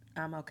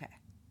I'm okay.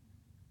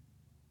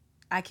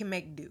 I can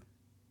make do,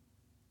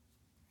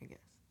 I guess.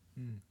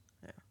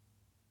 Yeah.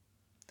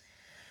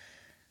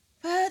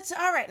 But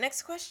all right,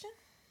 next question.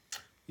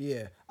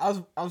 Yeah,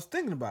 I was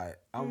thinking about it.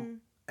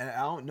 And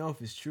I don't know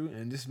if it's true,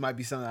 and this might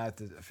be something I have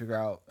to figure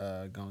out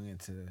going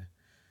into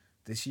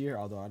this year.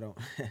 Although I don't,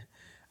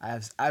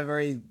 I've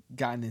already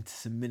gotten into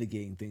some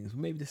mitigating things.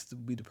 Maybe this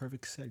would be the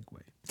perfect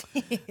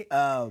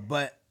segue.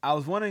 But I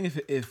was wondering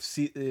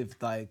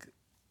if like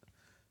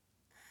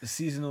the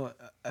seasonal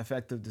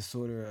affective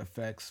disorder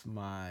affects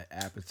my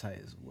appetite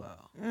as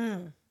well.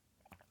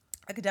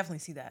 I could definitely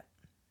see that.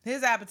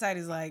 His appetite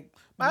is like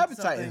My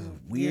appetite is something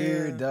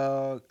weird, yeah.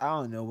 dog. I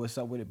don't know what's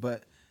up with it,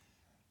 but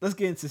let's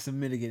get into some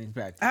mitigating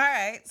factors. All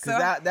right, so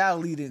that'll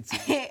lead into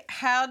it.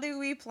 How do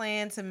we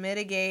plan to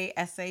mitigate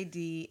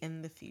S.A.D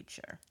in the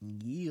future?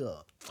 Yeah.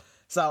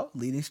 So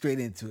leading straight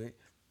into it,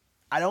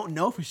 I don't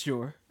know for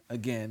sure.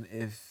 Again,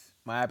 if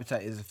my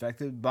appetite is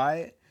affected by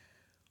it,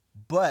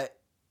 but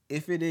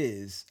if it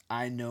is,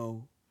 I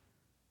know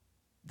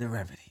the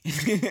remedy.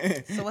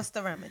 So what's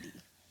the remedy?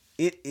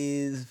 It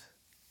is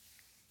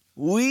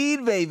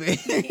weed, baby.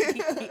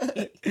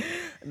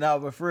 No,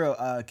 but for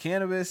real,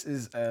 cannabis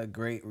is a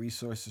great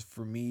resource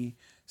for me.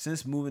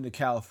 Since moving to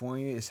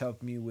California, it's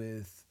helped me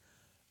with,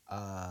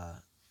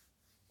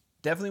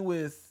 definitely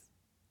with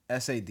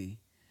S.A.D,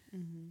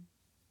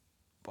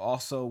 but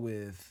also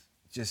with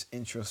just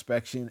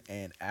introspection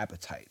and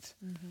appetite.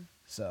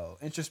 So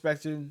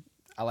introspection,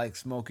 I like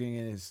smoking,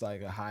 and it's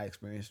like a high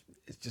experience.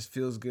 It just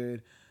feels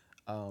good.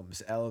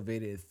 It's an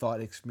elevated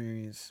thought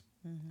experience.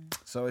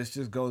 So it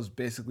just goes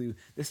basically.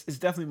 This is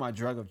definitely my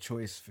drug of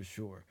choice for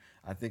sure.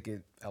 I think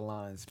it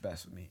aligns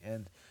best with me,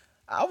 and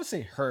I would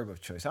say herb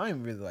of choice. I don't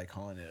even really like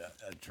calling it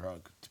a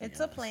drug. It's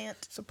a plant.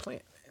 It's a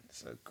plant, man.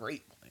 It's a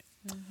great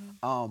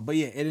plant. But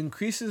yeah, it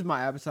increases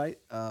my appetite,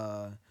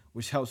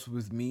 which helps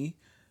with me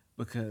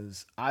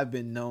because I've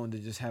been known to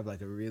just have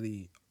like a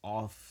really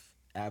off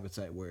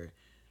appetite where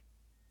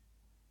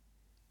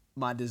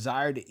my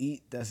desire to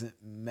eat doesn't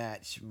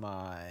match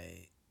my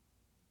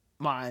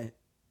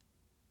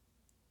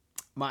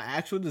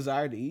actual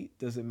desire to eat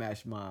doesn't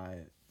match my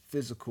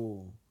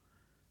physical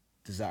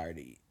desire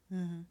to eat.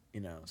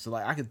 You know, so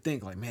like I could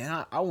think like,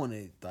 man, I want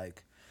to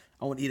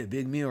eat a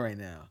big meal right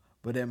now,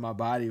 but then my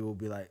body will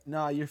be like,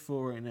 nah, you're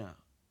full right now.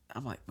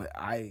 I'm like, but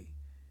I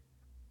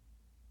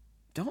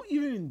don't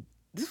even.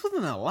 This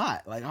wasn't a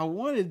lot. Like I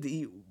wanted to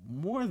eat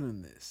more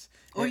than this.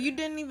 Or you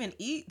didn't even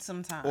eat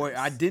sometimes. Or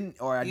I didn't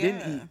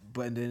eat,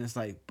 but then it's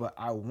like, but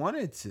I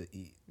wanted to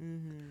eat.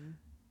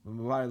 But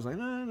my body was like,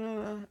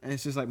 no. And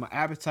it's just like my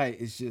appetite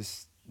is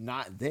just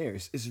not there.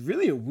 It's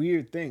really a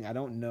weird thing. I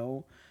don't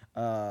know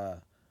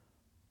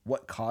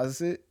what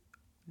causes it.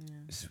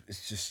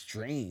 It's just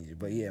strange.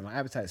 But yeah, my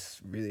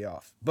appetite's really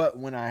off. But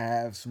when I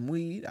have some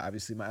weed,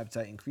 obviously my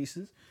appetite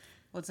increases.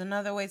 What's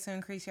another way to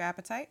increase your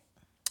appetite?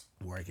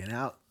 Working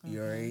out. You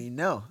already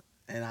know.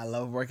 And I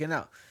love working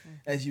out.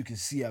 As you can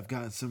see, I've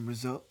gotten some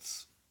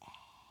results.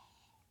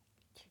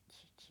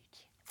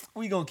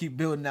 We gonna keep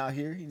building out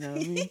here, you know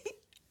what I mean?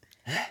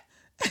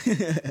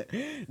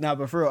 No,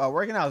 but for real,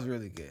 working out is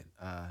really good.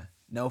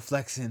 No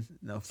flexing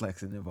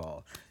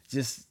involved.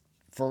 Just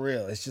for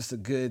real, it's just a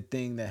good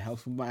thing that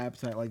helps with my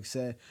appetite, like you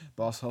said,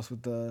 but also helps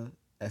with the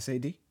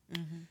S.A.D.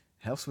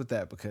 Helps with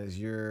that because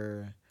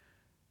you're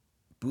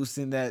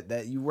boosting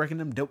that you working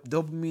them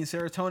dopamine,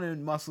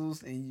 serotonin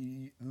muscles, and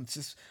you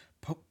just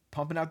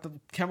pumping out the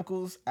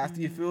chemicals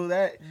after you feel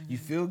that. You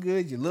feel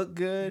good, you look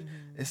good.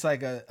 It's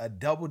like a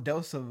double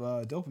dose of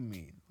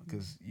dopamine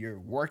because you're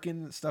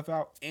working stuff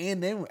out,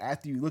 and then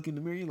after you look in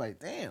the mirror, you're like,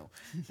 damn,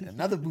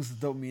 another boost of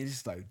dopamine. It's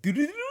just like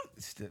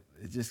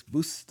it just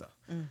boosts stuff.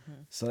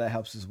 So that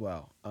helps as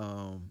well.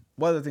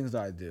 What other things do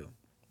I do?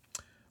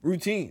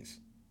 Routines,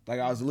 like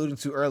I was alluding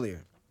to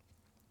earlier.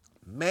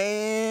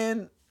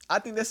 Man, I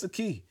think that's the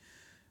key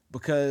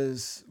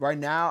because right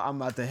now I'm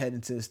about to head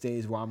into the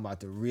stage where I'm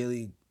about to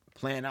really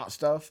plan out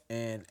stuff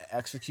and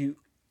execute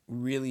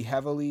really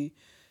heavily.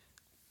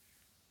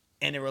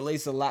 And it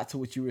relates a lot to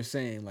what you were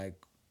saying. Like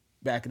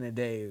back in the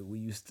day, we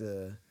used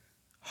to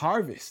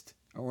harvest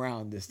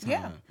around this time.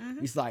 Yeah.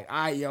 It's like,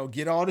 all right, yo,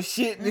 get all the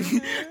shit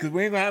because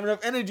we ain't gonna have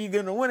enough energy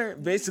during the winter.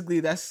 Basically,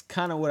 that's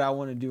kind of what I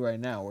want to do right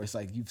now, where it's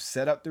like you've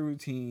set up the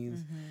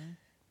routines.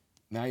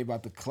 Now you're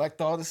about to collect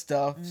all the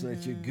stuff so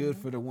that you're good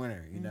for the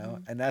winter, you know?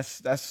 And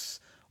that's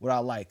what I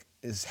like,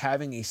 is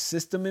having a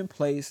system in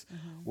place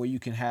where you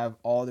can have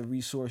all the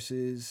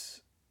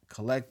resources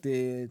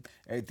collected,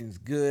 everything's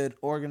good,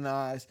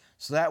 organized.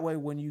 So that way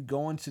when you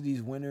go into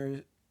these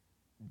winter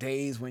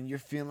days when you're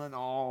feeling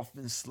off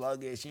and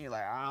sluggish and you're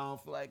like, I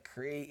don't feel like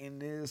creating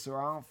this or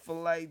I don't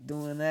feel like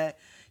doing that,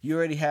 you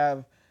already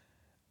have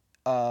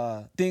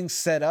things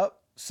set up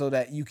so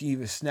that you can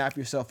either snap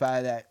yourself out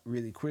of that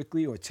really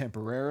quickly or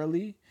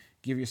temporarily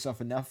give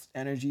yourself enough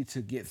energy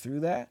to get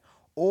through that,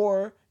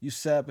 or you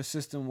set up a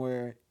system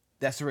where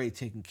that's already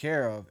taken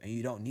care of and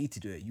you don't need to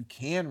do it. You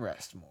can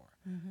rest more,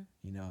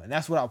 you know, and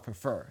that's what I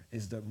prefer,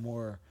 is the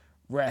more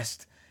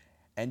rest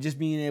and just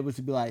being able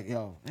to be like,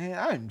 yo, man,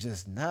 I'm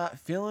just not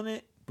feeling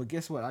it. But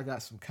guess what? I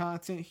got some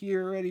content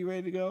here ready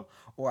to go.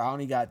 Or I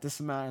only got this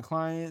amount of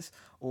clients.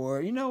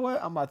 Or you know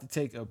what? I'm about to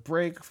take a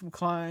break from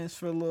clients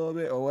for a little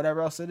bit or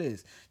whatever else it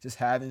is. Just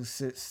having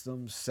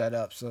systems set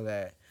up so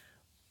that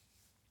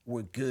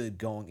we're good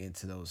going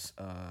into those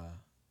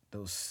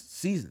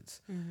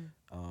seasons.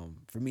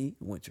 For me,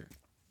 winter.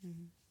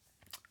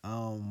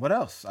 What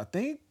else? I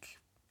think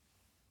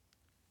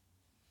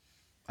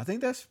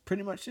that's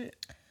pretty much it.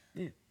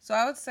 Yeah. So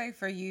I would say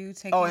for you,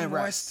 taking more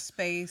rest.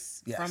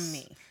 space from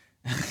me.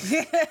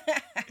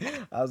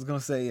 I was gonna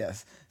say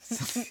yes.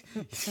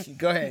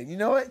 Go ahead. You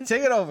know what?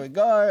 Take it over.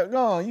 Go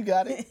on. You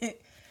got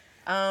it.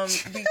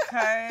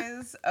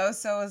 Because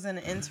Oso is an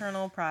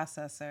internal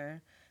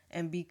processor,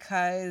 and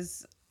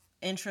because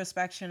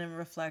introspection and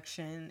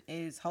reflection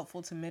is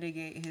helpful to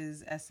mitigate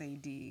his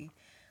SAD,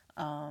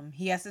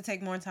 he has to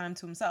take more time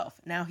to himself.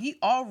 Now, he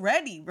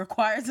already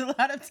requires a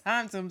lot of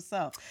time to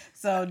himself.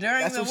 So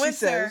during the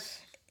winter,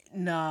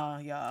 nah,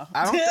 y'all.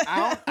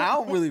 I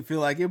don't really feel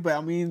like it, but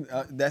I mean,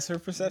 that's her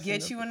perception.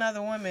 Get you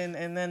another woman,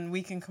 and then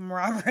we can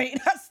corroborate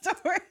our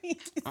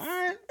stories. All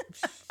right.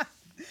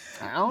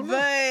 I don't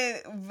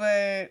know.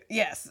 But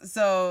yes,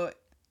 so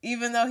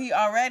even though he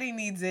already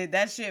needs it,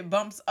 that shit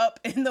bumps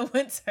up in the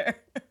winter.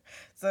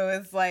 So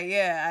it's like,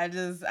 yeah,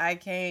 I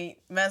can't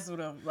mess with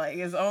him. Like,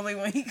 it's only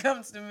when he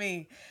comes to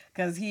me,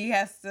 because he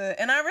has to,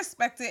 and I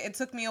respect it. It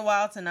took me a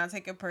while to not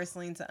take it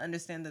personally and to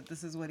understand that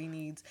this is what he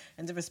needs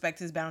and to respect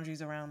his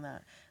boundaries around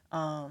that.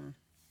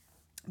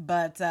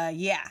 But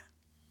yeah,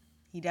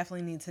 he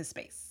definitely needs his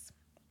space.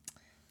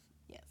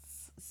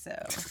 Yes. So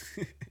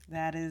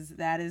that is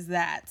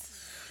that.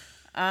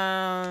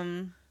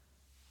 I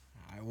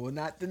will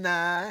not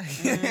deny.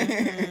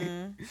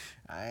 Mm-hmm.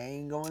 I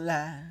ain't gonna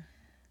lie.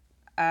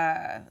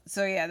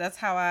 So yeah, that's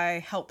how I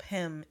help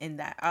him in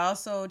that. I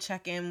also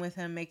check in with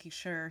him, making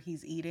sure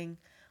he's eating,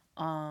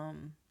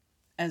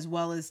 as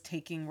well as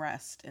taking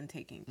rest and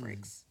taking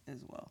breaks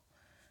as well.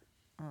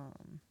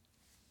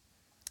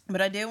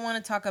 But I did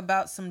want to talk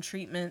about some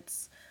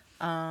treatments,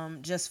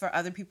 just for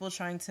other people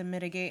trying to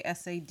mitigate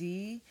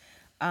SAD.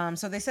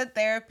 So they said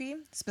therapy,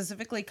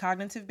 specifically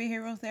cognitive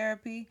behavioral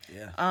therapy.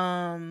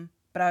 Yeah.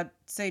 But I'd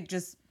say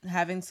just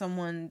having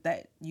someone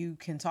that you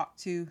can talk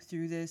to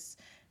through this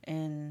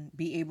and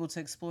be able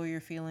to explore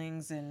your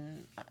feelings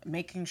and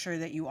making sure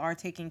that you are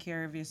taking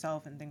care of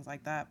yourself and things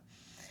like that.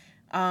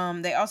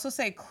 They also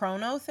say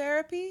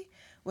chronotherapy,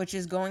 which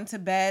is going to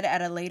bed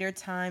at a later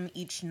time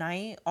each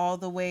night, all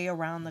the way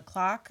around the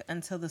clock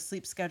until the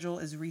sleep schedule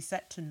is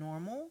reset to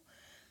normal,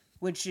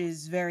 which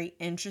is very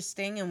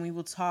interesting. And we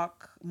will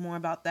talk more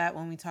about that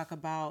when we talk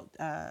about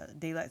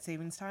daylight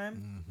savings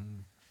time.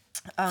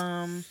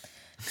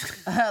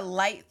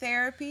 Light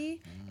therapy,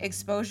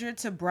 exposure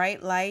to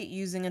bright light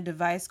using a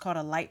device called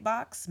a light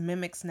box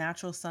mimics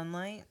natural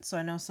sunlight. So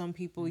I know some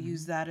people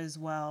use that as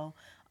well.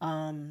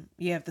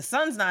 Yeah, if the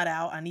sun's not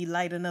out, I need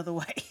light another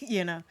way,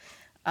 you know.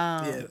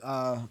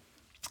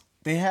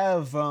 They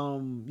have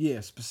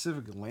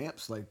specific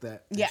lamps like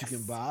that you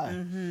can buy.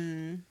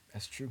 Mm-hmm.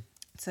 That's true.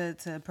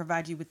 To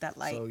provide you with that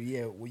light. So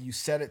yeah, when you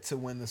set it to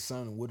when the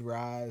sun would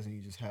rise, and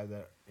you just have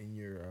that in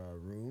your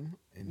room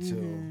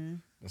until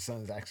the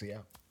sun's actually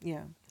out.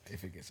 Yeah.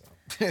 If it gets out.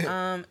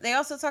 They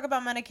also talk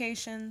about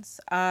medications,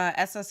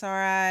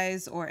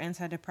 SSRIs or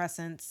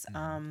antidepressants.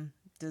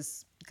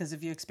 Just because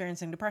if you're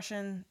experiencing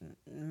depression,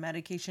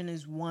 medication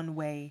is one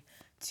way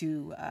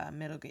to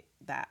mitigate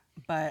that.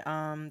 But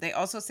they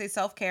also say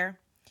self-care,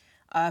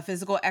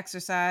 physical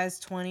exercise,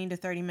 20 to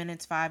 30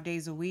 minutes, 5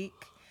 days a week.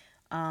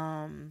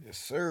 Yes,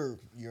 sir.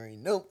 You already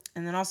know.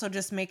 And then also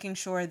just making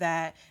sure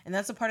that, and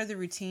that's a part of the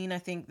routine. I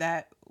think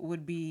that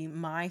would be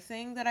my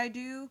thing that I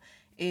do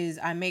is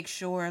I make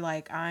sure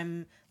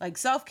I'm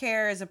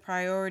self-care is a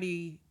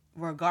priority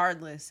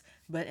regardless,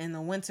 but in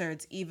the winter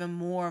it's even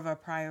more of a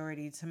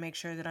priority to make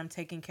sure that I'm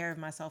taking care of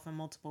myself in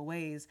multiple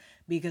ways,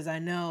 because I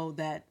know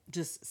that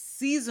just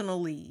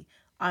seasonally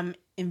I'm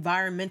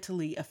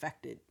environmentally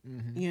affected,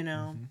 you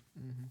know.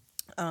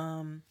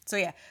 So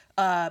yeah,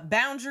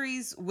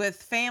 boundaries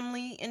with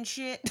family and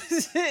shit.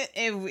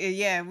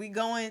 We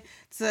going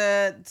to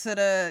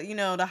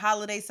the, the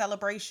holiday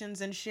celebrations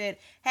and shit.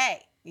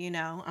 Hey,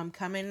 I'm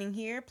coming in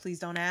here. Please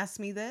don't ask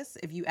me this.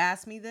 If you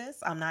ask me this,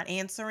 I'm not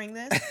answering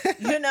this.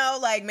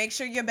 Make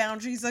sure your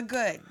boundaries are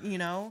good.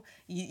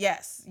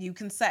 Yes, you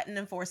can set and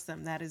enforce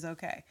them. That is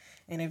okay.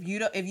 And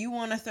if you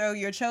want to throw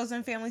your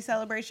chosen family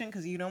celebration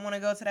because you don't want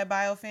to go to that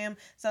biofam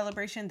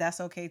celebration, that's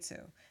okay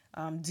too.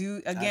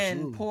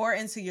 Absolutely. Pour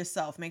into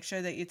yourself. Make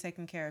sure that you're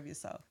taking care of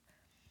yourself.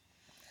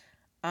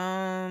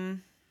 Okay,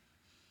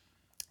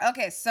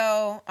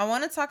 so I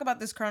want to talk about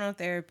this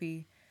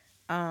chronotherapy,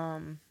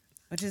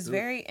 which is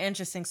very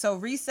interesting. So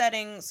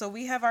resetting. So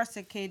we have our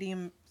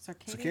circadian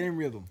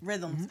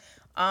rhythms,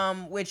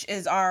 which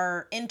is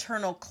our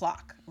internal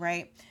clock,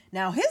 right?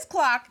 Now his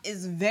clock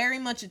is very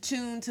much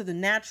attuned to the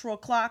natural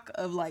clock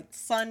of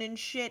sun and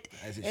shit.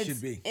 As it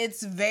should be.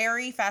 It's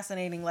very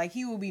fascinating.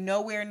 He will be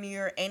nowhere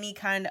near any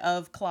kind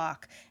of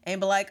clock and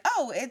be like,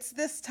 oh, it's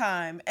this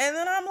time. And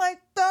then I'm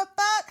like, the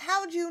fuck?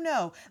 How'd you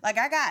know? I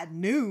got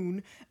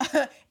noon.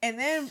 And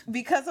then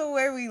because of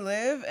where we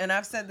live, and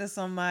I've said this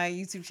on my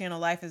YouTube channel,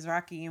 Life is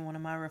Rocky, in one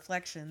of my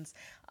reflections,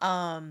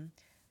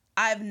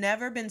 I've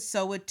never been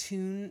so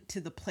attuned to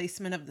the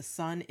placement of the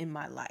sun in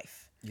my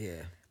life.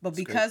 Yeah. But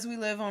because we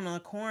live on a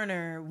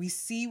corner, we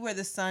see where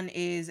the sun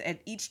is at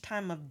each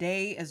time of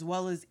day as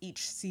well as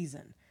each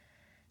season.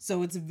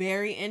 So it's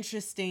very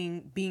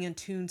interesting being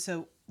attuned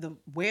to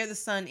where the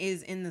sun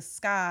is in the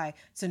sky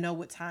to know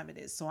what time it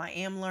is. So I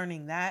am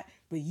learning that,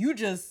 but you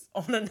just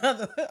on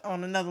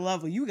another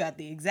level, you got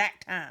the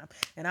exact time,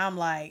 and I'm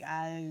like,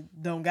 I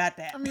don't got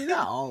that. I mean,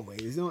 not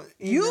always.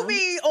 You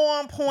be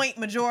on point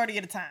majority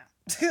of the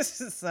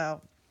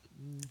time.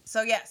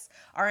 So yes,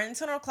 our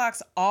internal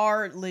clocks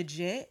are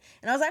legit.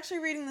 And I was actually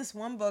reading this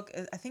one book.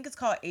 I think it's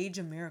called Age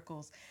of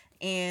Miracles,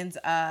 and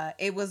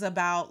it was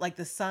about like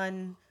the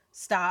sun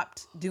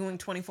stopped doing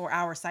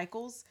 24-hour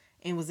cycles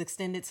and was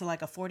extended to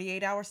like a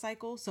 48-hour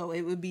cycle. So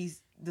it would be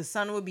the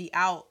sun would be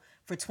out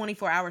for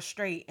 24 hours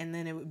straight, and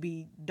then it would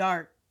be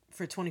dark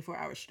for 24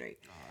 hours straight.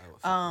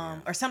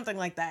 Or something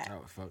like that.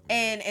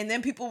 And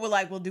then people were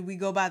like, well, do we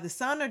go by the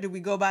sun or do we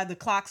go by the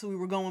clocks we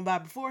were going by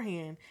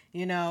beforehand?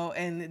 You know,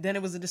 and then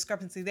it was a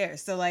discrepancy there.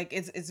 So like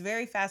it's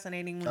very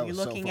fascinating when you're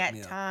looking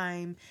at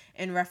time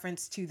in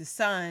reference to the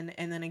sun,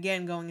 and then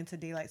again going into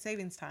daylight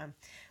savings time.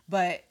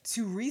 But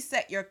to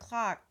reset your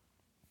clock,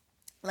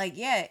 like,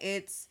 yeah,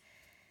 it's,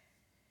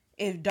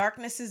 if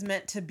darkness is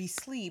meant to be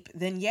sleep,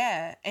 then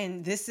yeah.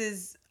 And this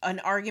is an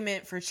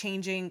argument for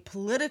changing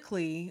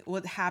politically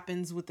what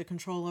happens with the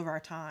control of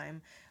our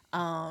time.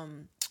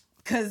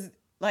 Because,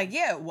 like,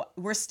 yeah,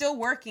 we're still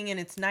working and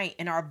it's night,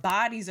 and our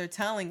bodies are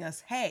telling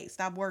us, hey,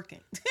 stop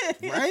working.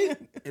 Right?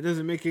 It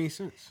doesn't make any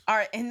sense. All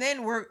right, and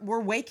then we're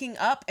waking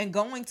up and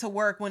going to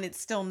work when it's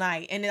still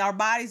night, and our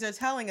bodies are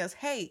telling us,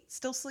 hey,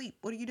 still sleep.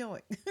 What are you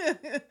doing?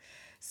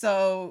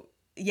 So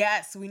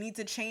yes, we need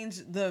to change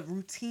the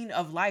routine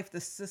of life, the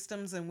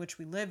systems in which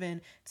we live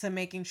in, to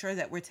making sure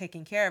that we're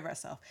taking care of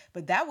ourselves.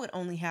 But that would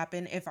only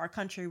happen if our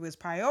country was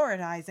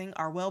prioritizing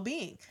our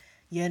well-being.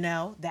 You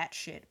know, that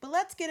shit. But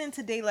let's get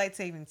into daylight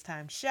savings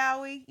time,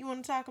 shall we? You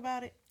want to talk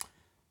about it?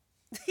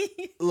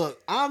 Look,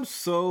 I'm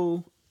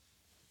so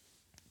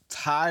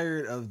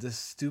tired of this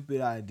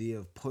stupid idea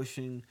of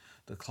pushing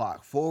the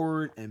clock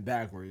forward and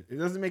backward. It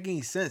doesn't make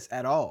any sense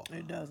at all.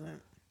 It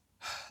doesn't.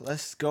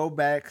 Let's go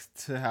back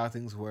to how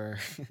things were.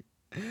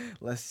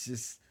 Let's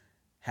just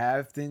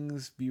have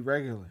things be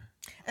regular.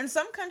 And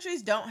some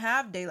countries don't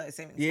have daylight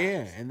savings time.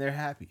 Yeah, and they're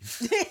happy.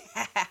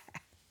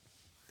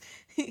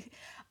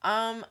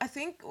 I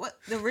think what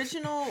the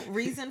original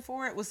reason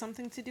for it was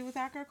something to do with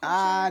agriculture.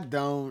 I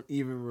don't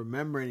even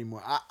remember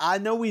anymore. I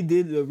know we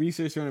did the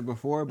research on it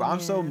before, but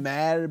I'm so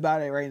mad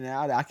about it right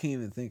now that I can't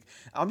even think.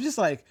 I'm just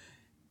like,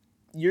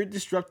 you're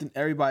disrupting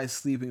everybody's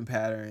sleeping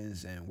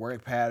patterns and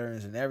work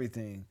patterns and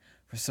everything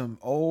for some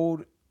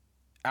old,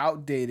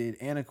 outdated,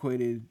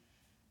 antiquated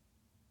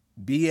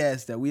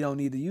BS that we don't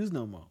need to use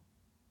no more.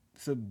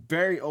 It's a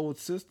very old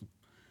system.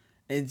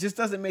 It just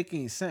doesn't make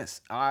any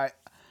sense.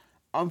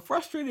 I'm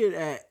frustrated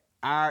at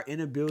our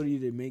inability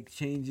to make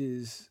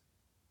changes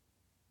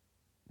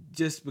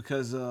just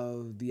because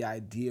of the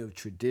idea of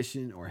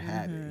tradition or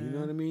habit. You know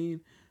what I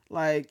mean?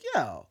 Like,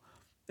 yo,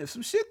 if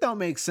some shit don't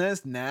make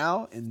sense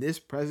now in this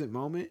present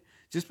moment,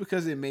 just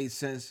because it made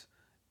sense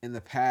in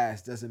the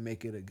past doesn't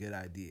make it a good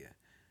idea.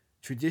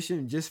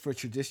 Tradition, just for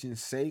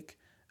tradition's sake,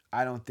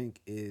 I don't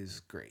think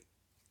is great,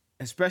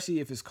 especially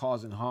if it's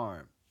causing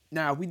harm.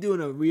 Now, if we're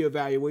doing a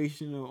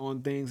reevaluation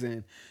on things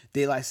and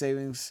daylight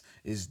savings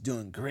is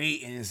doing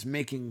great and it's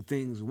making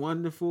things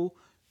wonderful,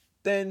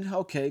 then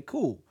okay,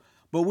 cool.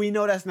 But we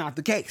know that's not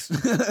the case.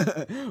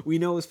 We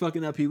know it's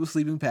fucking up people's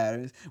sleeping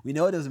patterns. We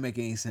know it doesn't make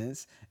any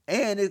sense.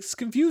 And it's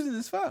confusing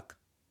as fuck.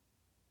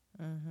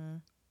 Mm-hmm.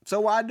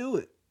 So why do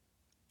it?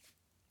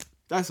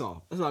 That's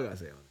all. That's all I gotta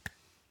say on it.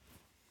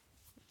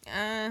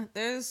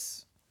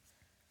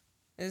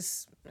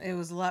 It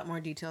was a lot more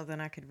detailed than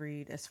I could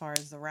read as far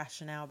as the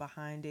rationale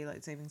behind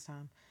daylight savings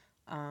time.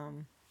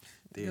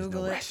 There's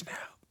Google no it. rationale.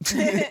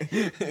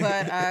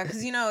 But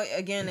because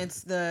again,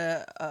 it's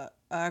the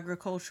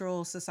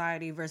agricultural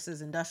society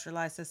versus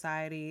industrialized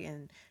society,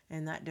 and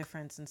that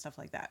difference and stuff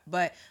like that.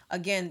 But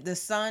again, the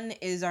sun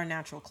is our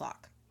natural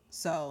clock,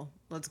 so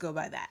let's go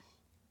by that.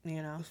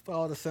 Let's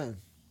follow the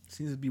sun.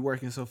 Seems to be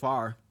working so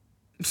far.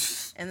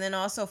 And then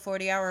also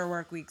 40-hour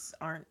work weeks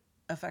aren't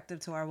effective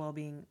to our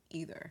well-being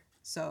either.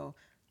 So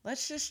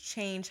let's just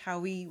change how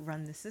we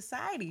run the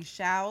society,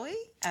 shall we?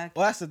 Well,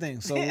 that's the thing.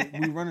 So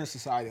we run a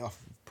society off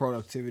of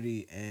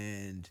productivity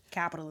and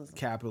capitalism.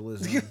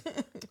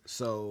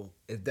 So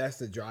if that's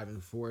the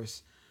driving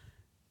force,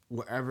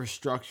 whatever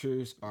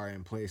structures are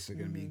in place are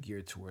going to be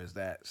geared towards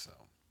that. So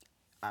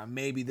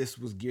maybe this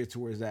was geared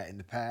towards that in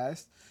the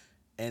past,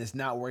 and it's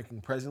not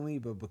working presently,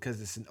 but because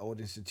it's an old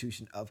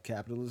institution of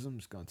capitalism,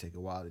 it's going to take a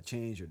while to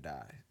change or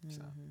die.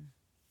 So.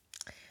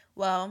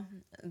 Well,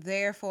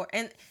 therefore,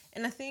 and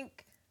I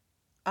think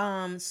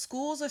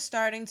schools are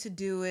starting to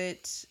do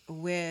it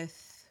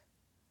with,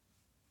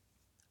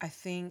 I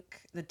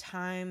think, the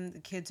time the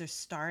kids are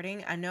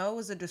starting. I know it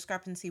was a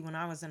discrepancy when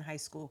I was in high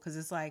school, because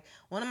it's like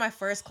one of my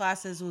first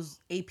classes was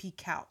AP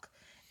Calc,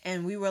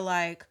 and we were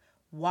like,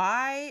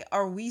 why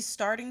are we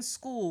starting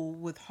school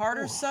with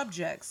harder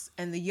subjects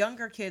and the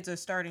younger kids are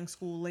starting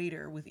school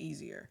later with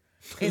easier?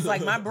 It's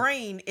like my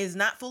brain is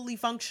not fully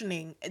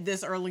functioning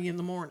this early in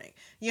the morning,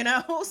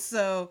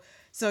 So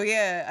So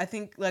yeah, I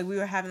think like we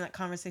were having that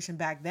conversation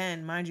back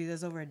then. Mind you,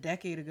 that's over a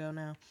decade ago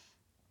now.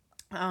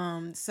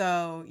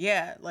 So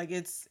yeah, like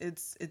it's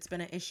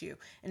been an issue.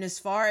 And as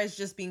far as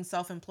just being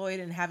self-employed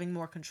and having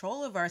more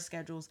control of our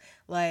schedules,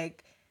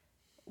 like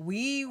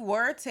we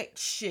were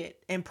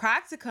shit in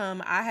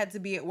practicum. I had to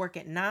be at work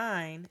at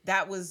 9.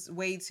 That was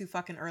way too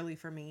fucking early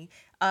for me.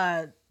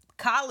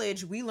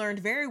 College, we learned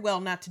very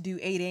well not to do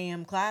 8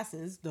 a.m.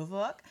 classes. The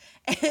fuck.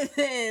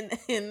 And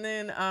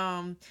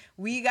then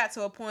we got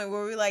to a point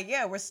where we were like,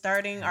 yeah, we're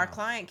starting our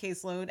client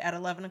caseload at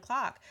 11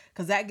 o'clock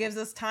because that gives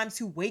us time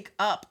to wake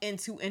up and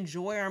to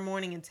enjoy our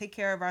morning and take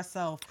care of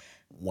ourselves.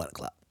 1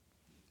 o'clock.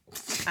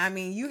 I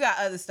mean, you got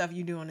other stuff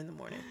you doing in the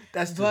morning.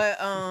 That's true.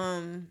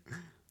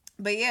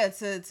 But yeah,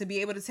 to be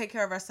able to take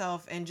care of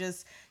ourselves and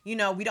just, we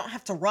don't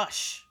have to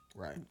rush.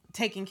 Right.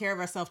 Taking care of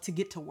ourselves to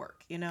get to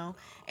work,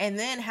 and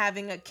then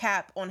having a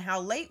cap on how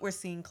late we're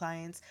seeing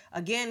clients,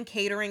 again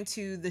catering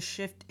to the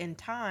shift in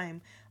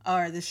time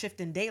or the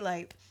shift in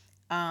daylight,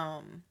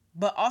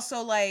 but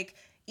also like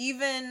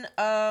even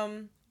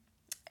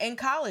in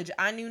college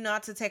I knew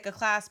not to take a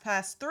class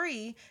past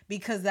 3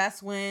 because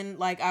that's when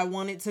like I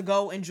wanted to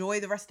go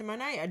enjoy the rest of my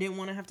night. I didn't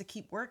want to have to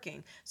keep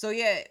working. So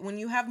yeah, when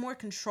you have more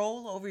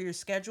control over your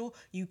schedule,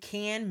 you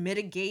can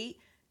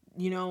mitigate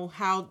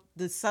how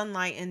the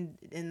sunlight and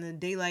the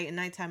daylight and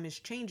nighttime is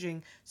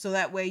changing, so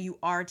that way you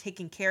are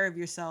taking care of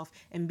yourself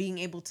and being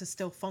able to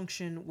still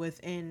function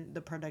within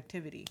the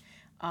productivity.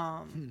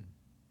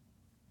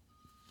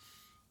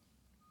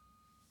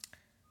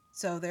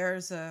 So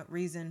there's a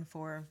reason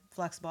for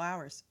flexible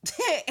hours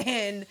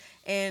and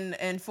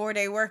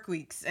 4-day work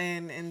weeks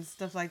and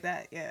stuff like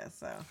that. Yeah,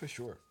 so for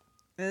sure.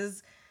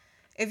 Because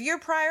if you're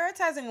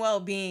prioritizing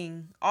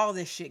well-being, all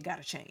this shit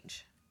gotta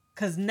change.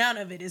 Because none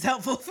of it is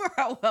helpful for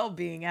our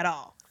well-being at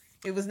all.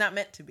 It was not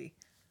meant to be.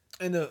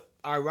 And the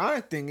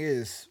ironic thing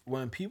is,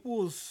 when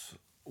people's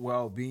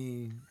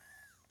well-being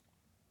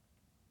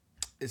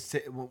is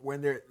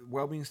when their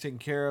well-being is taken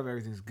care of,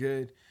 everything's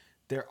good,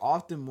 they're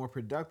often more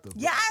productive.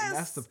 Yes, and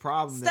that's the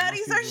problem.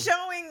 Studies are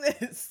showing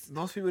this.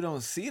 Most people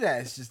don't see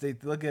that. It's just they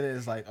look at it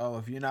as like, oh,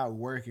 if you're not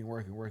working,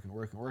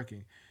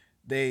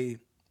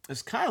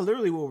 it's kind of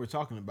literally what we're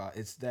talking about.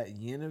 It's that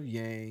yin of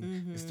yang.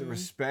 Mm-hmm. It's the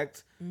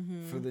respect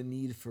for the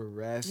need for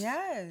rest.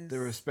 Yes. The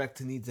respect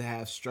to need to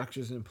have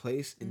structures in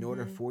place in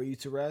order for you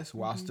to rest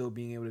while still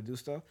being able to do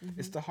stuff.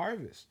 It's the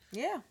harvest.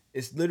 Yeah.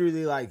 It's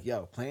literally like,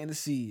 planting the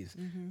seeds,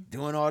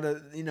 doing all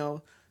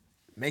the,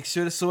 make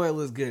sure the soil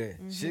is good.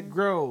 Shit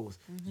grows.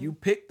 You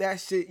pick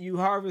that shit. You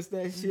harvest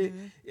that shit.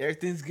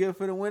 Everything's good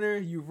for the winter.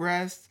 You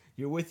rest.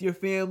 You're with your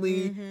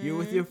family. You're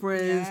with your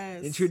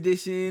friends in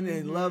tradition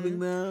and loving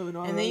them and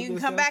all that. And then you can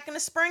come back in the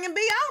spring and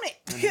be on it.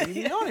 And then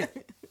you be on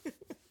it.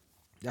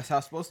 That's how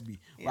it's supposed to be.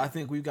 Yeah. But I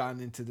think we've gotten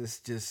into this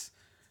just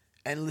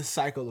endless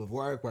cycle of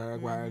work. You know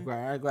what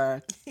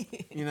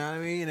I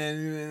mean?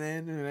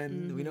 And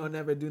then we don't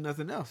never do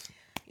nothing else.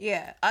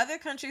 Yeah. Other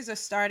countries are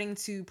starting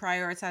to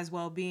prioritize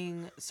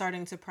well-being,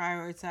 starting to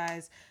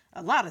prioritize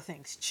a lot of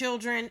things,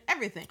 children,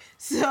 everything.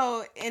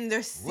 So, and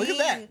they're seeing... Look at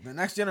that, the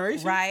next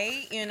generation.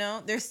 Right?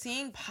 They're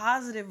seeing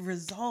positive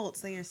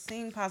results. They are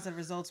seeing positive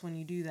results when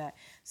you do that.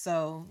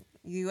 So,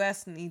 the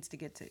U.S. needs to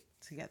get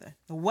together.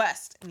 The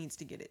West needs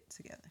to get it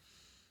together.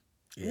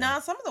 Yeah. Now,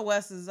 some of the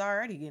West is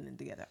already getting it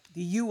together.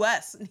 The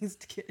U.S. needs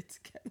to get it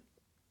together.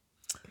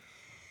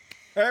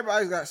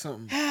 Everybody's got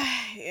something.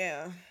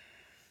 Yeah.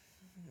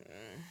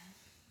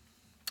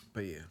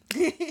 But yeah.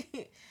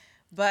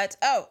 But,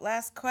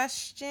 last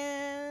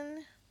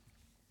question.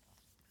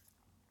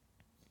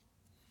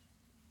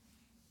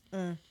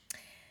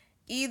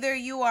 Either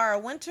you are a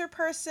winter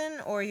person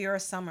or you're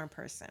a summer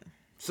person.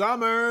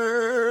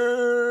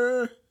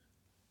 Summer!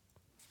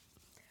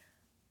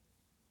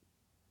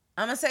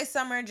 I'm going to say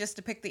summer just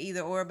to pick the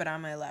either or, but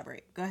I'm going to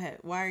elaborate. Go ahead.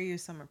 Why are you a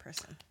summer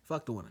person?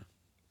 Fuck the winter.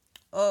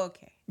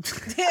 Okay.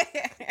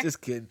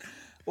 Just kidding.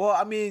 Well,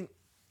 I mean,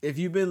 if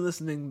you've been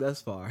listening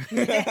thus far...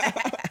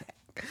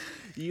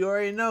 You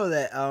already know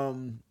that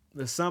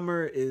the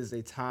summer is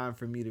a time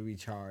for me to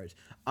recharge.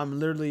 I'm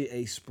literally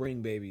a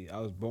spring baby. I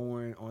was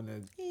born on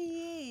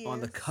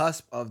the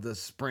cusp of the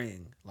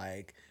spring,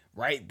 like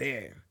right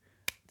there.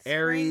 Spring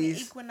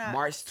Aries, equinox.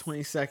 March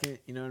 22nd,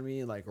 you know what I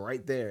mean? Like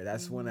right there.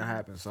 That's when it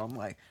happens. So I'm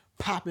like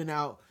popping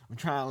out. I'm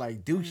trying to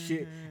like do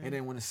shit. And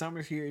then when the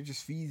summer's here, it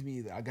just feeds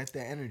me. I got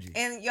that energy.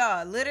 And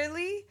y'all,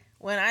 literally,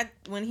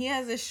 when he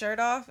has his shirt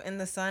off in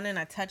the sun and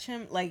I touch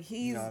him, like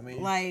he's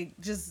like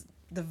just...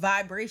 the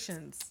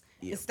vibrations.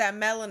 Yep. It's that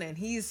melanin.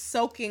 He's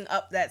soaking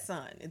up that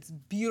sun. It's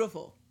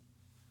beautiful.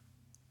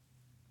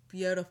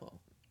 Beautiful.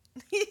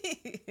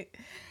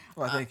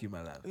 Well, thank you,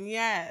 my love.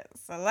 Yes,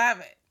 I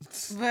love it.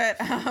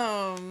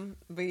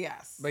 But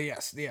yes. But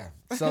yes, yeah.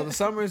 So the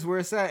summer is where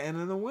it's at, and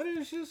then the winter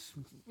is just,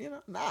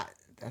 not.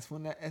 That's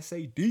when that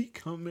S.A.D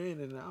come in,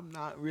 and I'm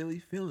not really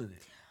feeling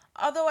it.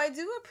 Although I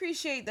do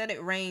appreciate that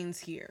it rains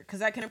here,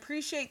 because I can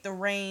appreciate the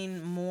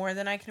rain more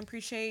than I can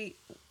appreciate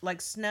like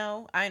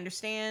snow. I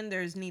understand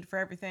there's need for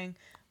everything,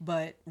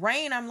 but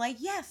rain, I'm like,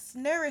 yes,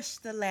 nourish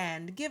the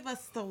land, give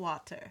us the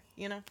water,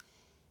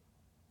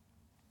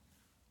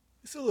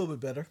 It's a little bit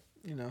better.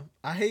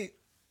 I hate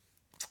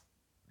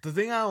the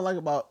thing I don't like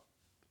about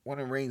when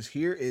it rains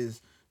here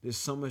is there's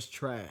so much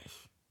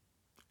trash.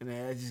 And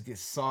then it just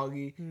gets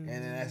soggy, and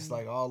then that's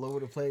like all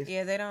over the place.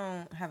 Yeah, they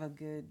don't have a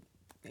good.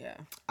 Yeah,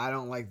 I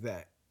don't like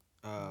that.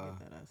 I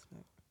get that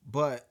aspect.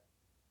 But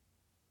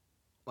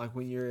like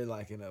when you're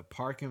like in a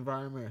park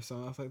environment or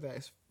something else like that,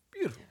 it's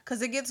beautiful.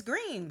 Because it gets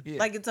green. Yeah.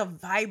 Like it's a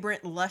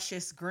vibrant,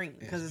 luscious green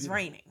because it's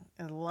raining.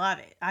 I love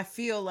it. I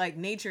feel like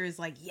nature is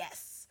like,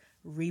 yes,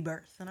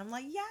 rebirth. And I'm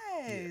like,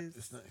 yes. Yeah,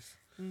 it's nice.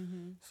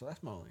 Mm-hmm. So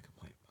that's my only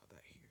complaint about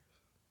that here.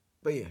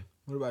 But yeah,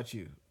 what about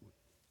you?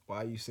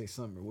 Why you say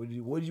summer? What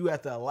do you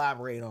have to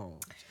elaborate on?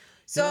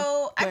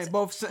 So playing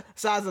both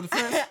sides of the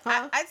fence,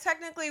 huh? I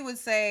technically would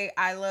say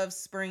I love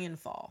spring and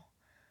fall.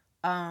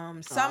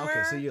 Summer.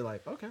 Okay, so you're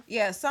like, okay.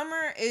 Yeah,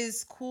 summer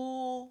is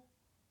cool.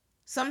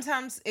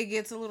 Sometimes it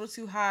gets a little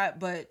too hot,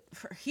 but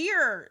for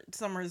here,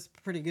 summer is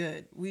pretty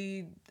good.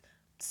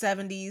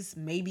 70s,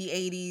 maybe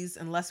 80s,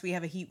 unless we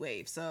have a heat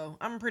wave. So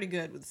I'm pretty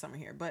good with summer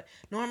here. But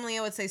normally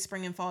I would say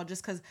spring and fall,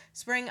 just because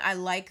spring, I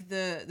like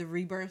the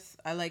rebirth.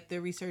 I like the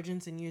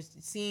resurgence and you're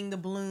seeing the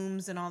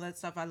blooms and all that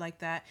stuff. I like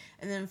that.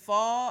 And then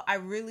fall, I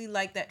really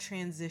like that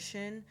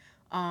transition.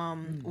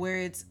 Where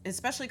it's,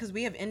 especially because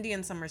we have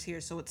Indian summers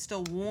here, so it's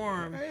still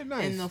warm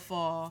in the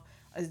fall,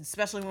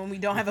 especially when we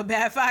don't have a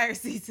bad fire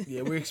season.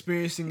 Yeah, we're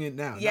experiencing it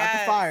now. Yes. Not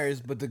the fires,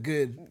 but the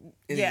good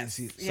Indian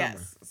summer.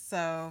 Yes.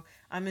 So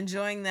I'm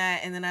enjoying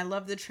that. And then I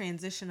love the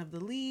transition of the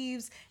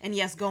leaves. And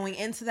yes, going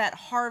into that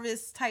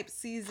harvest type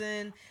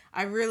season,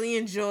 I really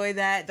enjoy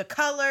that. The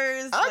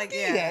colors. I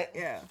get that.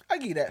 Yeah. I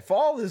get that.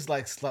 Fall is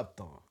like slept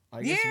on.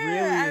 Like, it's really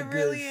a good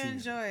really season.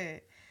 enjoy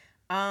it.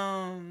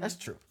 That's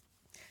true.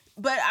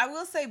 But I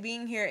will say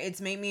being here,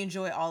 it's made me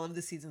enjoy all of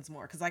the seasons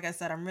more. Because like I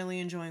said, I'm really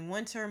enjoying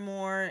winter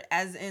more,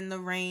 as in the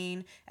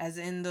rain, as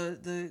in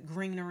the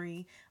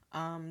greenery.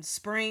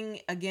 Spring,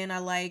 again, I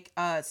like.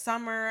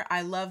 Summer,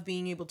 I love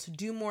being able to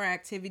do more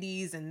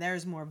activities and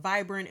there's more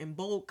vibrant and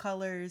bold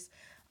colors.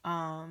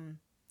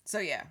 So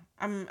yeah,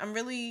 I'm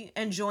really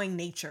enjoying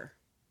nature.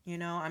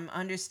 I'm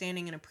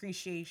understanding and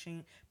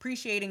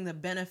appreciating the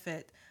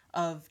benefit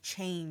of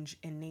change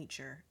in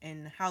nature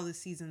and how the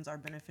seasons are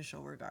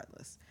beneficial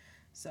regardless.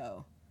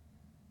 So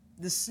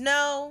the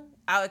snow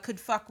I could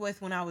fuck with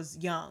when I was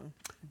young,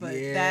 but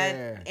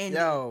that ended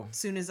as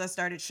soon as I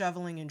started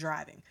shoveling and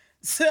driving.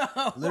 So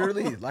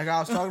literally, like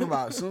I was talking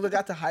about, as soon as I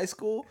got to high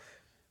school,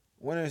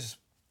 winter's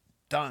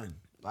done.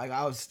 Like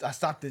I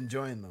stopped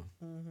enjoying them.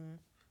 Mm-hmm.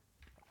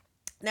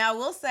 Now I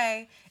will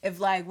say, if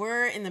like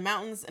we're in the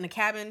mountains in a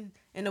cabin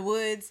in the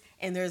woods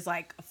and there's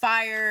like a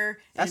fire,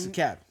 that's a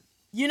cabin.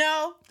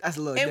 That's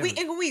a little different.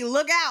 And we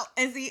look out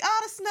and see,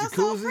 oh, the snow's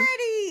so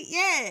pretty.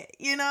 Yeah,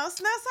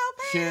 snow's so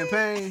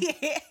pretty. Champagne.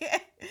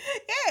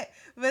 Yeah.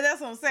 But that's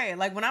what I'm saying.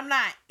 Like when I'm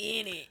not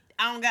in it,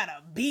 I don't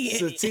gotta be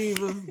in it.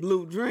 Sativa,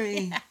 Blue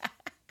Dream.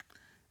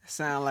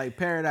 Sound like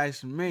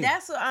paradise for me.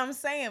 That's what I'm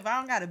saying. If I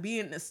don't gotta be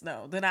in the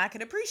snow, then I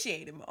can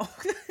appreciate it more.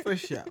 For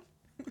sure.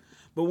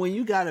 But when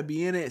you gotta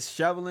be in it,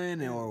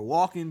 shoveling or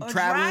walking,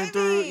 traveling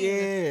through,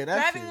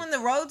 that's driving when the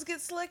roads get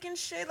slick and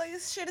shit. Like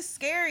this shit is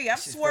scary. I've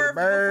swerved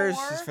before.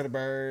 It's just for the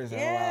birds. Yeah.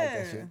 I don't like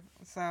that shit.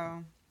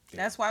 So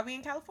that's why we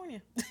in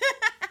California.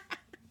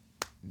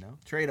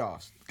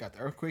 Trade-offs. Got the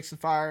earthquakes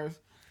and fires.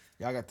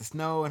 Y'all got the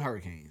snow and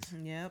hurricanes.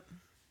 Yep.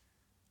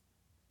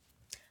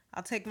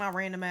 I'll take my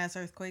random ass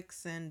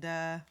earthquakes and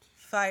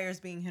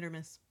fires being hit or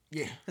miss.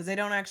 Yeah. Because they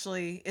don't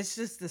actually. It's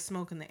just the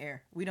smoke in the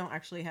air. We don't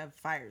actually have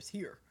fires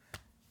here.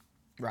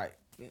 Right.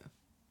 Yeah.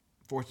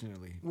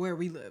 Fortunately. Where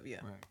we live, yeah.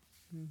 Right.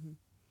 Mm-hmm.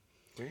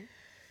 Okay.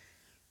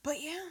 But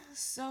yeah,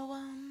 so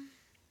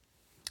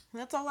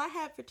that's all I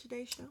had for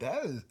today's show.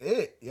 That is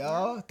it,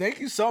 y'all. Yeah. Thank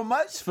you so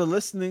much for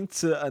listening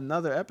to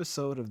another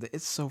episode of the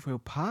It's So Real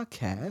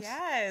podcast.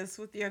 Yes,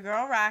 with your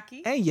girl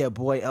Rocky. And your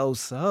boy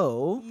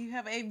Oso. You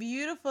have a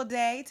beautiful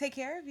day. Take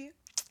care of you.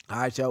 All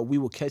right, y'all. We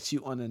will catch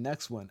you on the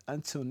next one.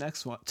 Until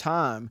next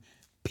time,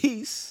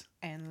 peace.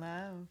 And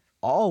love.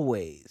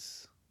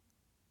 Always.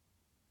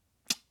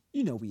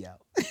 We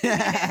out.